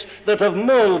events that have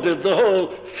molded the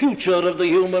whole future of the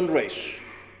human race.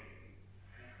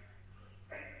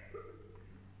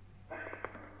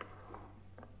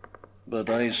 But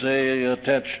I say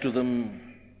attach to them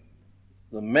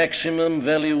the maximum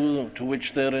value to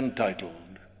which they're entitled.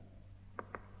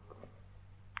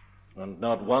 And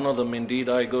not one of them, indeed,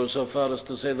 I go so far as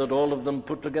to say that all of them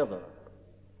put together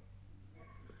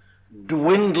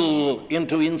dwindle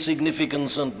into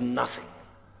insignificance and nothing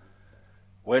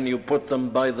when you put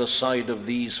them by the side of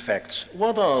these facts.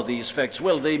 What are these facts?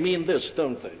 Well, they mean this,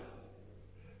 don't they?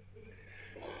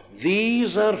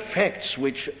 These are facts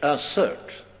which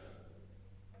assert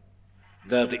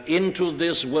that into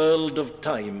this world of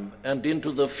time and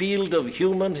into the field of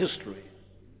human history,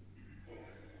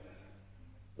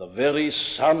 the very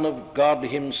Son of God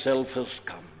himself has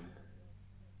come.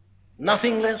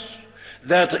 Nothing less.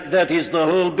 That is the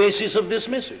whole basis of this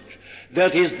message.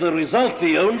 That is the result,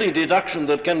 the only deduction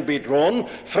that can be drawn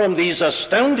from these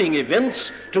astounding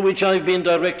events to which I've been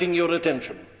directing your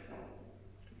attention.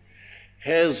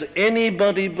 Has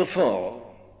anybody before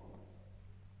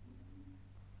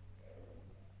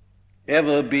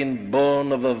ever been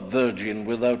born of a virgin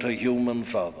without a human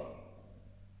father?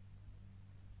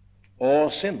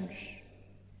 Or since?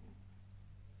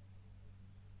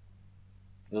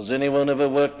 Has anyone ever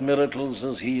worked miracles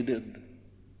as he did?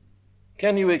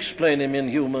 Can you explain him in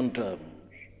human terms?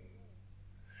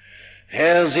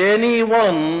 Has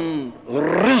anyone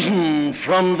risen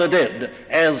from the dead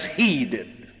as he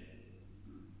did?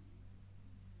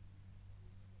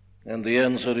 And the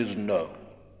answer is no.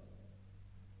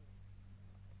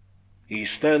 He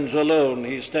stands alone,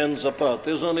 he stands apart.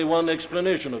 There's only one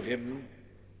explanation of him.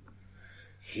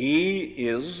 He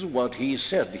is what he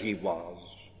said he was,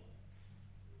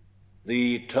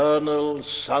 the eternal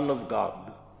Son of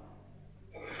God.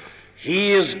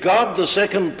 He is God, the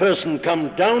second person,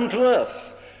 come down to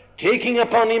earth, taking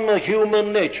upon him a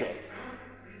human nature.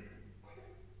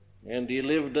 And he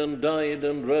lived and died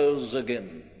and rose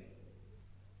again.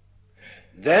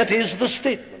 That is the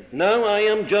statement. Now I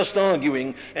am just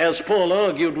arguing, as Paul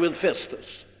argued with Festus,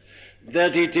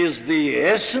 that it is the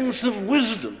essence of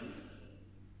wisdom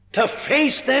to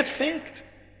face that fact.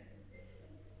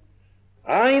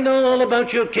 I know all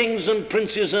about your kings and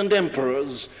princes and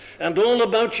emperors, and all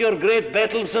about your great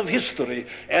battles of history,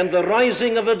 and the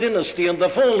rising of a dynasty and the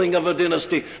falling of a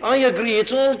dynasty. I agree,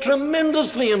 it's all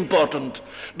tremendously important.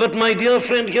 But my dear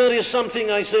friend, here is something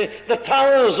I say that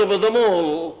towers over them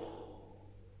all.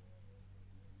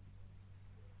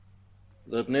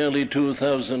 That nearly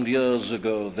 2,000 years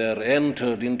ago there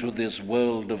entered into this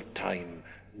world of time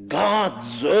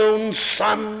God's own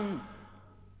Son.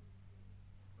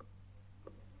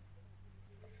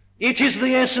 It is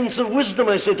the essence of wisdom,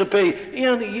 I say, to pay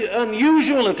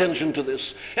unusual attention to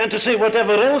this, and to say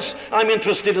whatever else I'm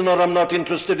interested in or I'm not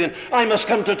interested in, I must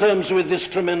come to terms with this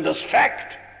tremendous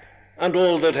fact and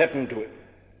all that happened to him.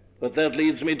 But that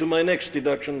leads me to my next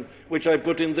deduction, which I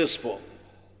put in this form.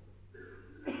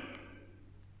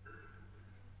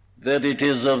 That it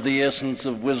is of the essence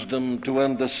of wisdom to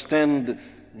understand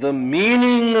the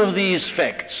meaning of these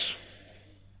facts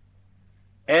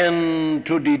and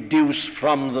to deduce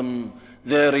from them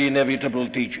their inevitable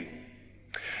teaching.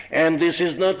 And this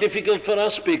is not difficult for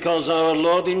us because our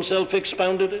Lord himself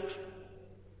expounded it.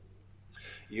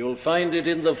 You'll find it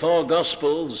in the four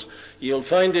Gospels. You'll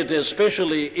find it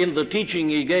especially in the teaching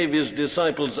he gave his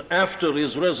disciples after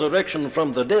his resurrection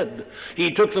from the dead.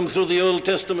 He took them through the Old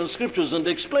Testament scriptures and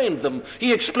explained them.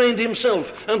 He explained himself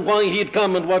and why he'd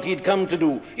come and what he'd come to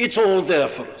do. It's all there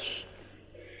for us.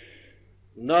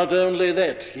 Not only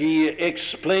that, he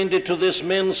explained it to this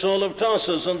man Saul of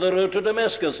Tarsus on the road to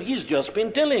Damascus. He's just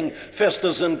been telling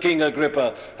Festus and King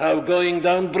Agrippa how going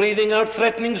down breathing out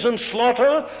threatenings and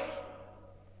slaughter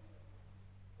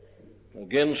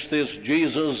against this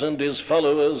Jesus and his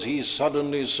followers, he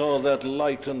suddenly saw that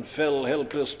light and fell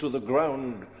helpless to the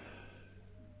ground.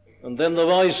 And then the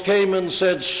voice came and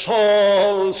said,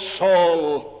 Saul,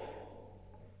 Saul,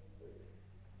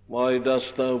 why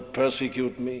dost thou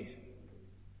persecute me?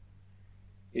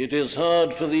 It is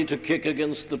hard for thee to kick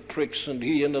against the pricks. And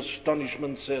he in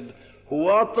astonishment said, Who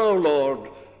art thou, Lord?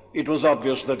 It was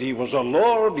obvious that he was a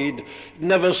Lord. He'd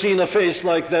never seen a face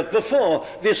like that before.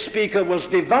 This speaker was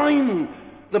divine.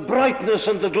 The brightness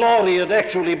and the glory had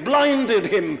actually blinded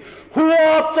him. Who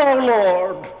art thou,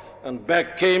 Lord? And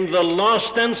back came the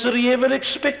last answer he ever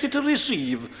expected to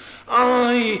receive.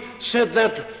 I, said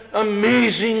that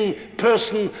amazing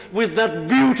person with that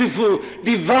beautiful,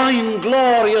 divine,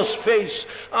 glorious face,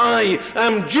 I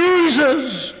am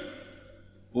Jesus,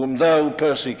 whom thou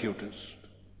persecutest.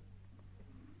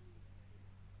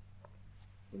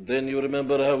 And then you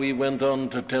remember how he went on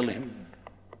to tell him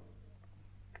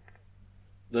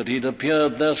that he'd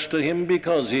appeared thus to him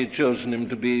because he'd chosen him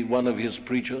to be one of his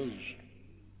preachers.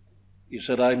 He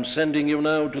said, I'm sending you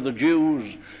now to the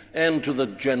Jews and to the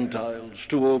Gentiles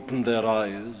to open their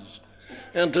eyes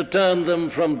and to turn them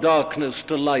from darkness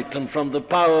to light and from the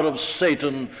power of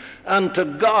Satan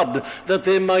unto God, that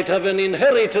they might have an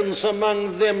inheritance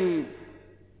among them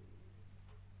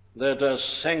that are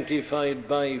sanctified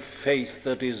by faith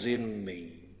that is in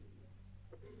me.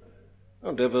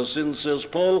 And ever since, says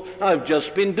Paul, I've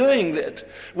just been doing that.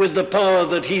 With the power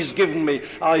that he's given me,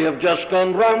 I have just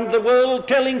gone round the world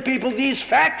telling people these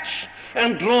facts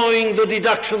and drawing the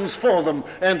deductions for them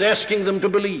and asking them to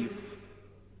believe.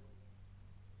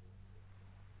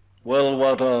 Well,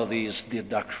 what are these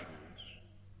deductions?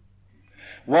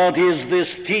 What is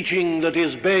this teaching that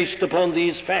is based upon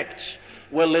these facts?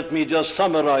 Well, let me just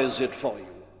summarize it for you.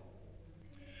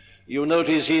 You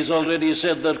notice he's already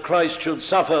said that Christ should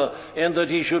suffer and that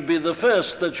he should be the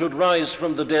first that should rise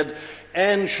from the dead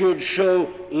and should show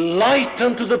light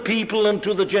unto the people and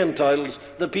to the Gentiles,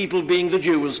 the people being the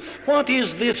Jews. What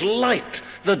is this light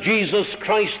that Jesus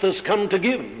Christ has come to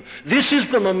give? This is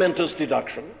the momentous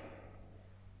deduction.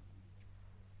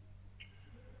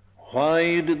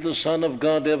 Why did the Son of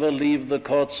God ever leave the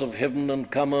courts of heaven and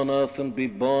come on earth and be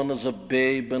born as a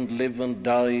babe and live and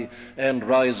die and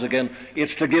rise again?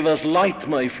 It's to give us light,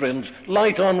 my friends.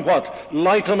 Light on what?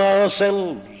 Light on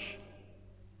ourselves.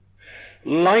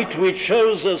 Light which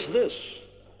shows us this,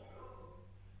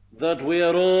 that we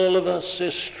are all of us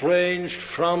estranged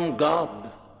from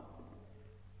God,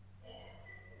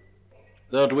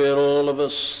 that we are all of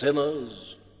us sinners,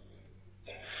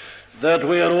 that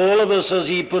we are all of us, as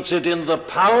he puts it, in the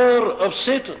power of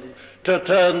Satan, to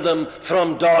turn them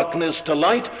from darkness to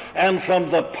light and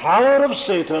from the power of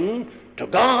Satan to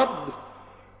God.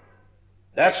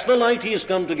 That's the light he's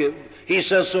come to give. He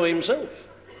says so himself.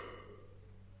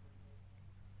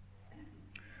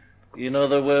 In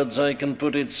other words, I can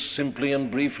put it simply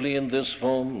and briefly in this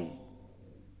form.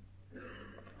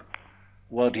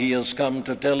 What he has come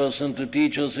to tell us and to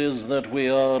teach us is that we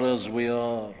are as we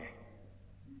are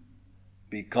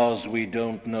because we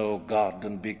don't know God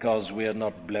and because we are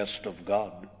not blessed of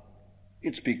God.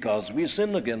 It's because we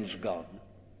sin against God.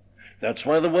 That's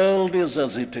why the world is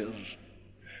as it is.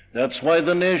 That's why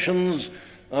the nations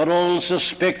are all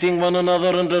suspecting one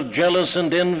another and are jealous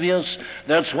and envious.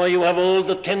 That's why you have all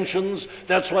the tensions.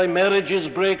 That's why marriages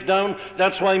break down.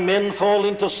 That's why men fall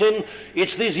into sin.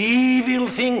 It's this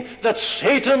evil thing that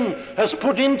Satan has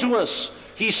put into us.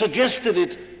 He suggested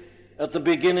it at the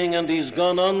beginning, and he's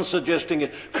gone on suggesting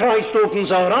it. Christ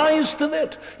opens our eyes to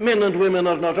that. Men and women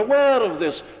are not aware of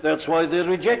this. That's why they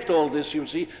reject all this, you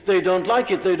see. They don't like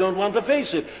it. They don't want to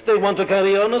face it. They want to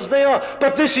carry on as they are.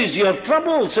 But this is your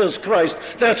trouble, says Christ.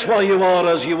 That's why you are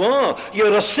as you are.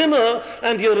 You're a sinner,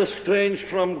 and you're estranged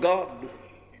from God.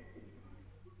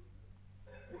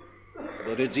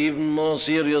 But it's even more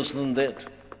serious than that.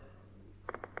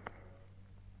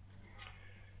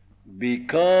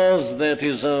 Because that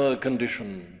is our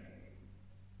condition,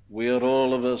 we are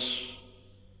all of us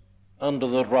under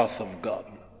the wrath of God.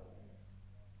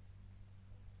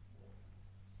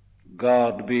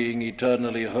 God, being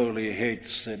eternally holy,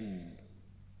 hates sin,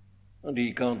 and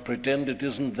he can't pretend it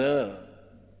isn't there.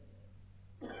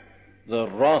 The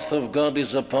wrath of God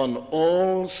is upon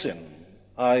all sin.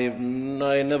 I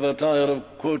never tire of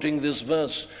quoting this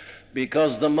verse,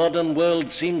 because the modern world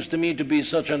seems to me to be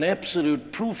such an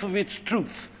absolute proof of its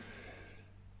truth.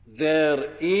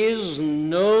 There is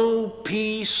no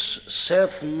peace,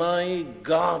 saith my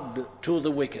God, to the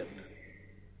wicked.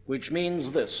 Which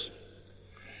means this,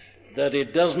 that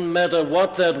it doesn't matter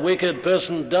what that wicked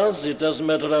person does, it doesn't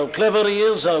matter how clever he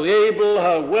is, how able,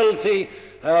 how wealthy,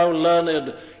 how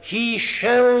learned, he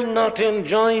shall not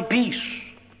enjoy peace.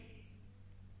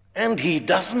 And he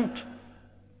doesn't.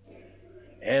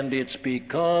 And it's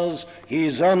because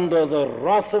he's under the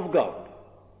wrath of God.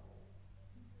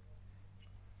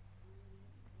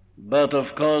 But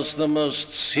of course the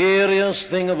most serious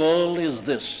thing of all is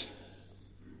this,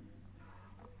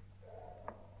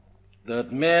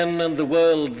 that men and the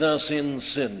world thus in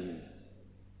sin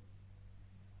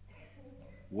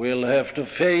will have to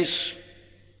face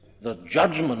the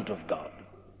judgment of God.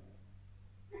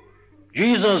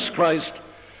 Jesus Christ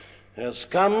has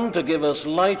come to give us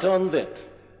light on that.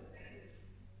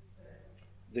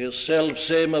 This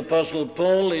self-same Apostle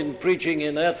Paul, in preaching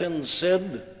in Athens,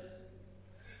 said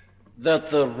that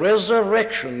the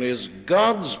resurrection is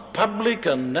God's public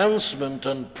announcement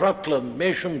and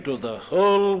proclamation to the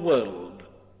whole world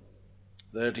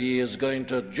that he is going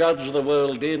to judge the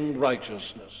world in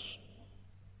righteousness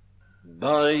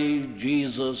by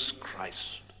Jesus Christ.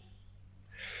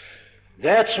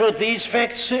 That's what these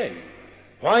facts say.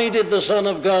 Why did the Son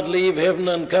of God leave heaven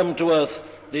and come to earth?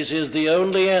 This is the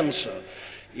only answer.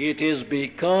 It is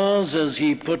because, as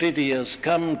he put it, he has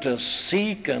come to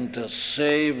seek and to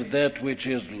save that which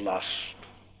is lost.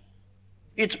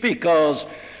 It's because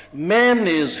man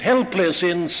is helpless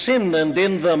in sin and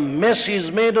in the mess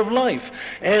he's made of life,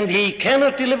 and he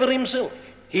cannot deliver himself.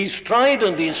 He's tried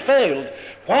and he's failed.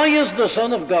 Why is the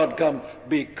Son of God come?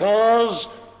 Because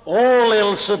all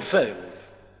else had failed.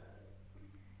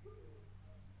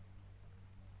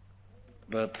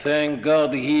 But thank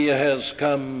God he has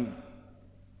come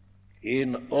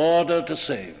in order to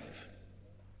save.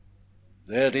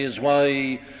 That is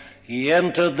why he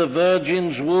entered the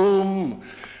Virgin's womb.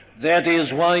 That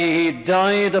is why he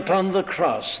died upon the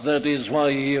cross. That is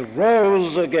why he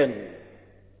rose again,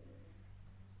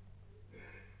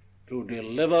 to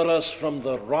deliver us from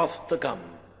the wrath to come.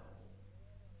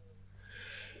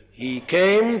 He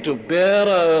came to bear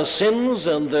our sins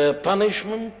and their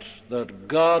punishment, that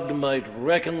God might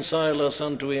reconcile us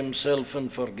unto himself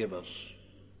and forgive us.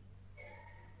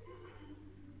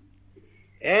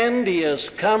 And he has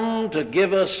come to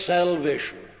give us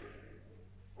salvation,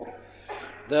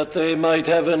 that they might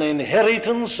have an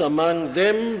inheritance among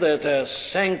them that are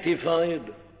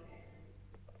sanctified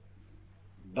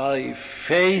by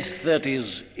faith that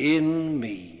is in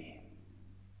me.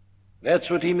 That's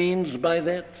what he means by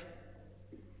that.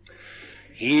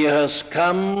 He has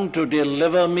come to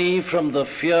deliver me from the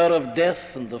fear of death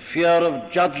and the fear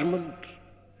of judgment.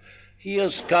 He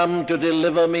has come to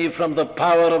deliver me from the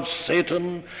power of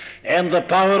Satan and the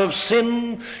power of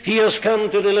sin. He has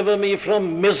come to deliver me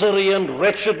from misery and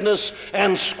wretchedness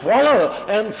and squalor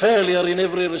and failure in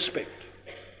every respect.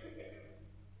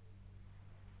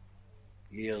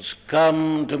 He has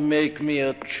come to make me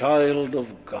a child of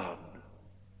God,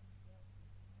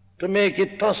 to make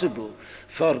it possible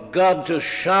for God to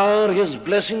shower his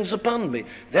blessings upon me.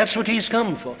 That's what he's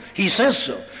come for. He says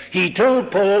so. He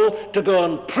told Paul to go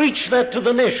and preach that to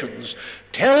the nations.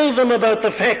 Tell them about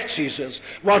the facts, he says,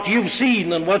 what you've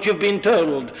seen and what you've been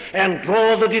told, and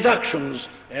draw the deductions.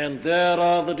 And there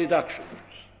are the deductions.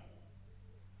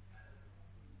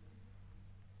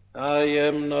 I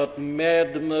am not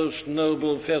mad, most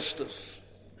noble Festus,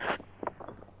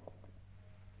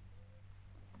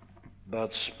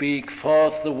 but speak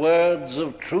forth the words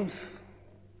of truth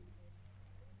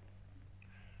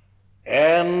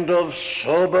and of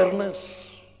soberness.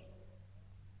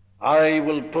 I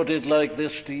will put it like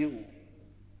this to you.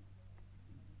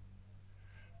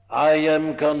 I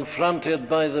am confronted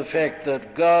by the fact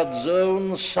that God's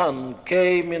own Son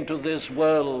came into this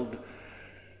world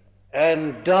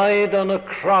and died on a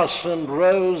cross and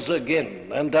rose again.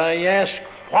 And I ask,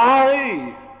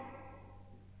 why?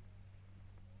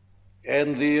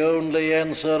 And the only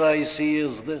answer I see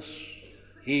is this: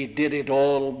 he did it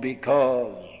all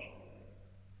because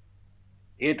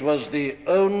it was the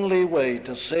only way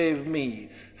to save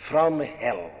me from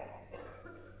hell.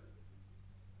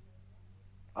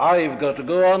 I've got to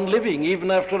go on living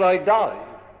even after I die.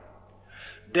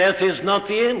 Death is not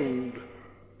the end.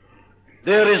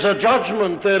 There is a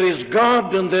judgment, there is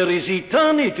God, and there is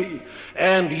eternity,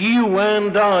 and you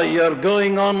and I are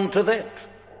going on to that.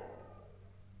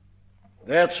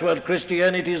 That's what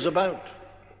Christianity is about.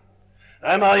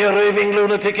 Am I a raving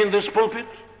lunatic in this pulpit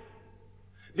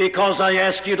because I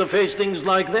ask you to face things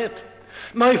like that?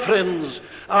 My friends,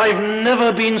 I've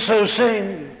never been so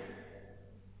sane.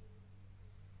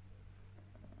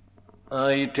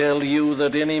 I tell you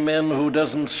that any man who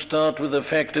doesn't start with the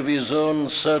fact of his own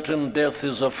certain death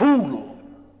is a fool.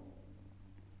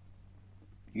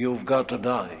 You've got to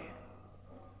die,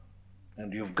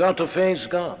 and you've got to face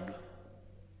God.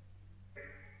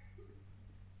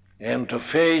 And to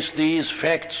face these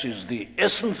facts is the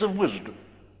essence of wisdom.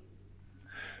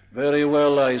 Very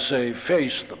well, I say,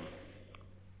 face them.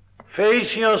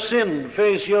 Face your sin,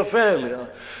 face your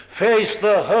failure, face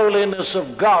the holiness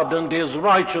of God and his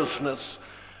righteousness,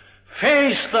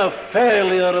 face the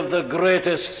failure of the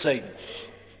greatest saints.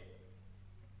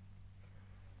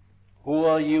 Who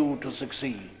are you to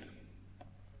succeed?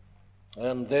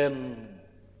 And then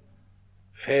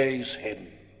face him.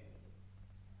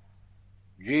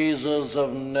 Jesus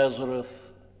of Nazareth,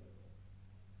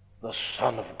 the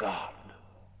Son of God.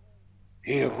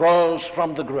 He rose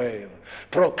from the grave,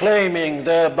 proclaiming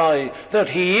thereby that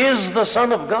he is the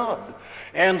Son of God,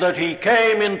 and that he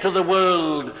came into the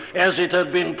world as it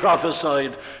had been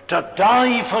prophesied, to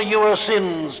die for your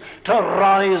sins, to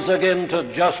rise again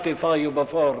to justify you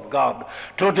before God,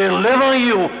 to deliver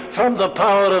you from the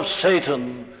power of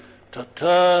Satan, to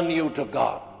turn you to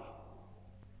God.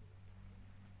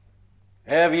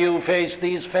 Have you faced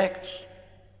these facts?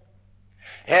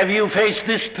 Have you faced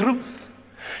this truth?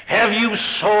 Have you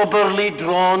soberly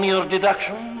drawn your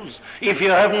deductions? If you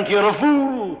haven't, you're a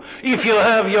fool. If you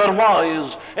have, you're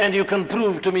wise, and you can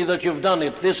prove to me that you've done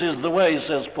it. This is the way,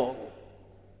 says Paul.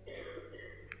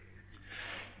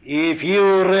 If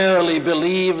you really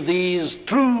believe these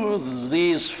truths,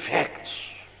 these facts,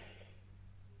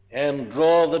 and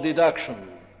draw the deduction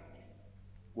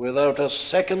without a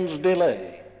second's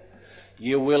delay,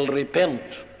 you will repent.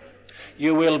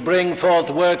 You will bring forth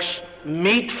works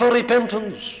meet for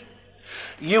repentance.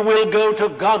 You will go to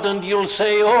God and you'll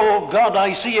say, "Oh God,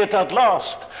 I see it at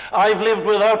last. I've lived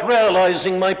without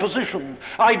realizing my position.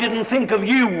 I didn't think of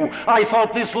you. I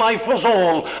thought this life was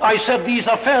all. I said these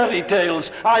are fairy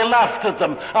tales. I laughed at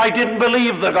them. I didn't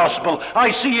believe the gospel. I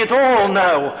see it all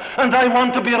now, and I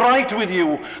want to be right with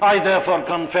you. I therefore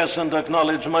confess and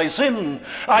acknowledge my sin.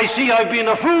 I see I've been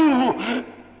a fool."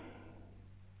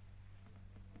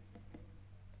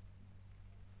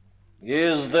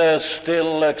 Is there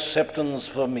still acceptance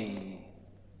for me?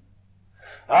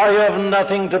 I have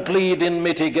nothing to plead in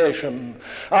mitigation.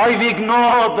 I've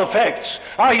ignored the facts.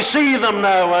 I see them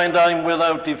now, and I'm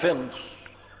without defense.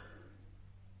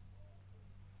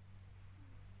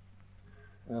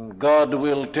 And God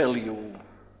will tell you,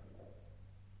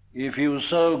 if you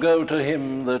so go to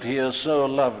him, that he has so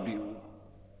loved you,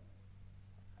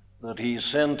 that he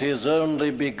sent his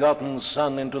only begotten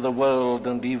Son into the world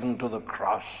and even to the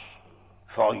cross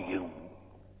for you.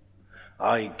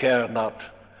 I care not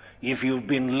if you've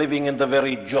been living in the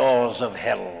very jaws of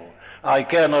hell. I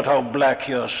care not how black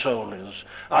your soul is.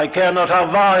 I care not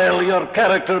how vile your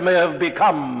character may have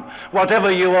become. Whatever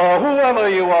you are, whoever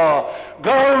you are,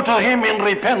 go to him in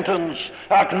repentance.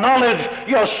 Acknowledge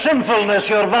your sinfulness,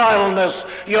 your vileness,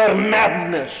 your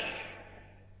madness.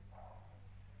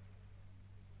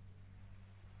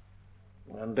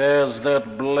 And as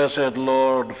that blessed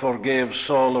Lord forgave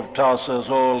Saul of Tarsus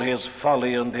all his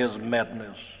folly and his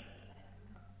madness,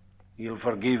 he'll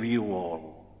forgive you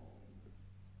all.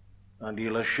 And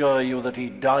he'll assure you that he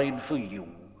died for you,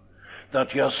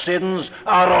 that your sins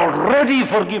are already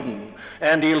forgiven,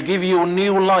 and he'll give you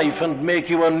new life and make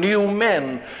you a new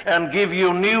man and give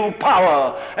you new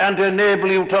power and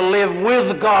enable you to live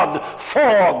with God,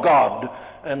 for God.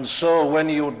 And so when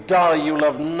you die, you'll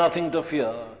have nothing to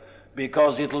fear,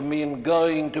 because it'll mean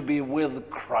going to be with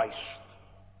Christ,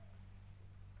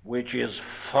 which is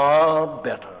far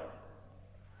better.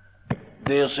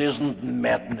 This isn't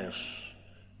madness.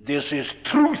 This is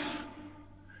truth.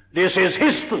 This is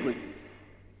history.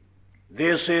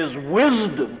 This is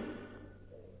wisdom,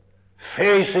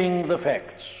 facing the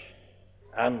facts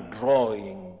and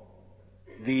drawing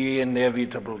the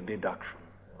inevitable deduction.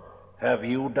 Have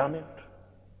you done it?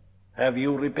 Have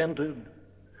you repented?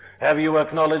 Have you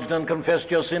acknowledged and confessed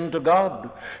your sin to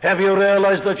God? Have you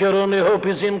realized that your only hope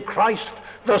is in Christ,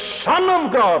 the Son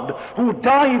of God, who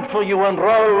died for you and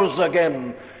rose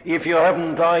again? If you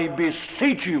haven't, I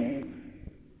beseech you.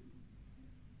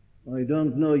 I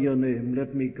don't know your name.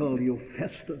 Let me call you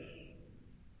Festus.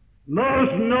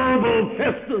 Most noble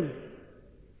Festus.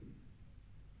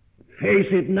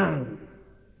 Face it now.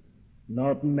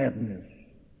 Not madness.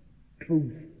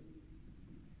 Truth.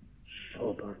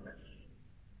 Soberness.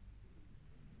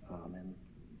 Amen.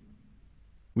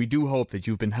 We do hope that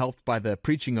you've been helped by the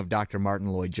preaching of Dr. Martyn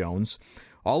Lloyd-Jones.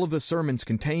 All of the sermons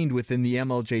contained within the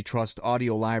MLJ Trust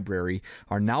audio library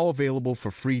are now available for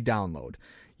free download.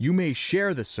 You may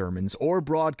share the sermons or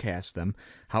broadcast them.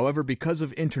 However, because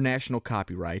of international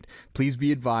copyright, please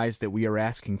be advised that we are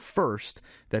asking first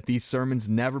that these sermons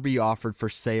never be offered for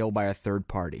sale by a third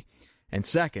party. And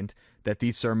second, that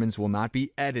these sermons will not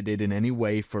be edited in any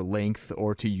way for length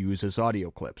or to use as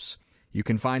audio clips. You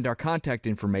can find our contact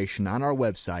information on our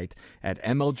website at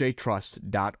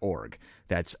mljtrust.org.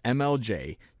 That's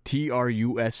mljtrust.org.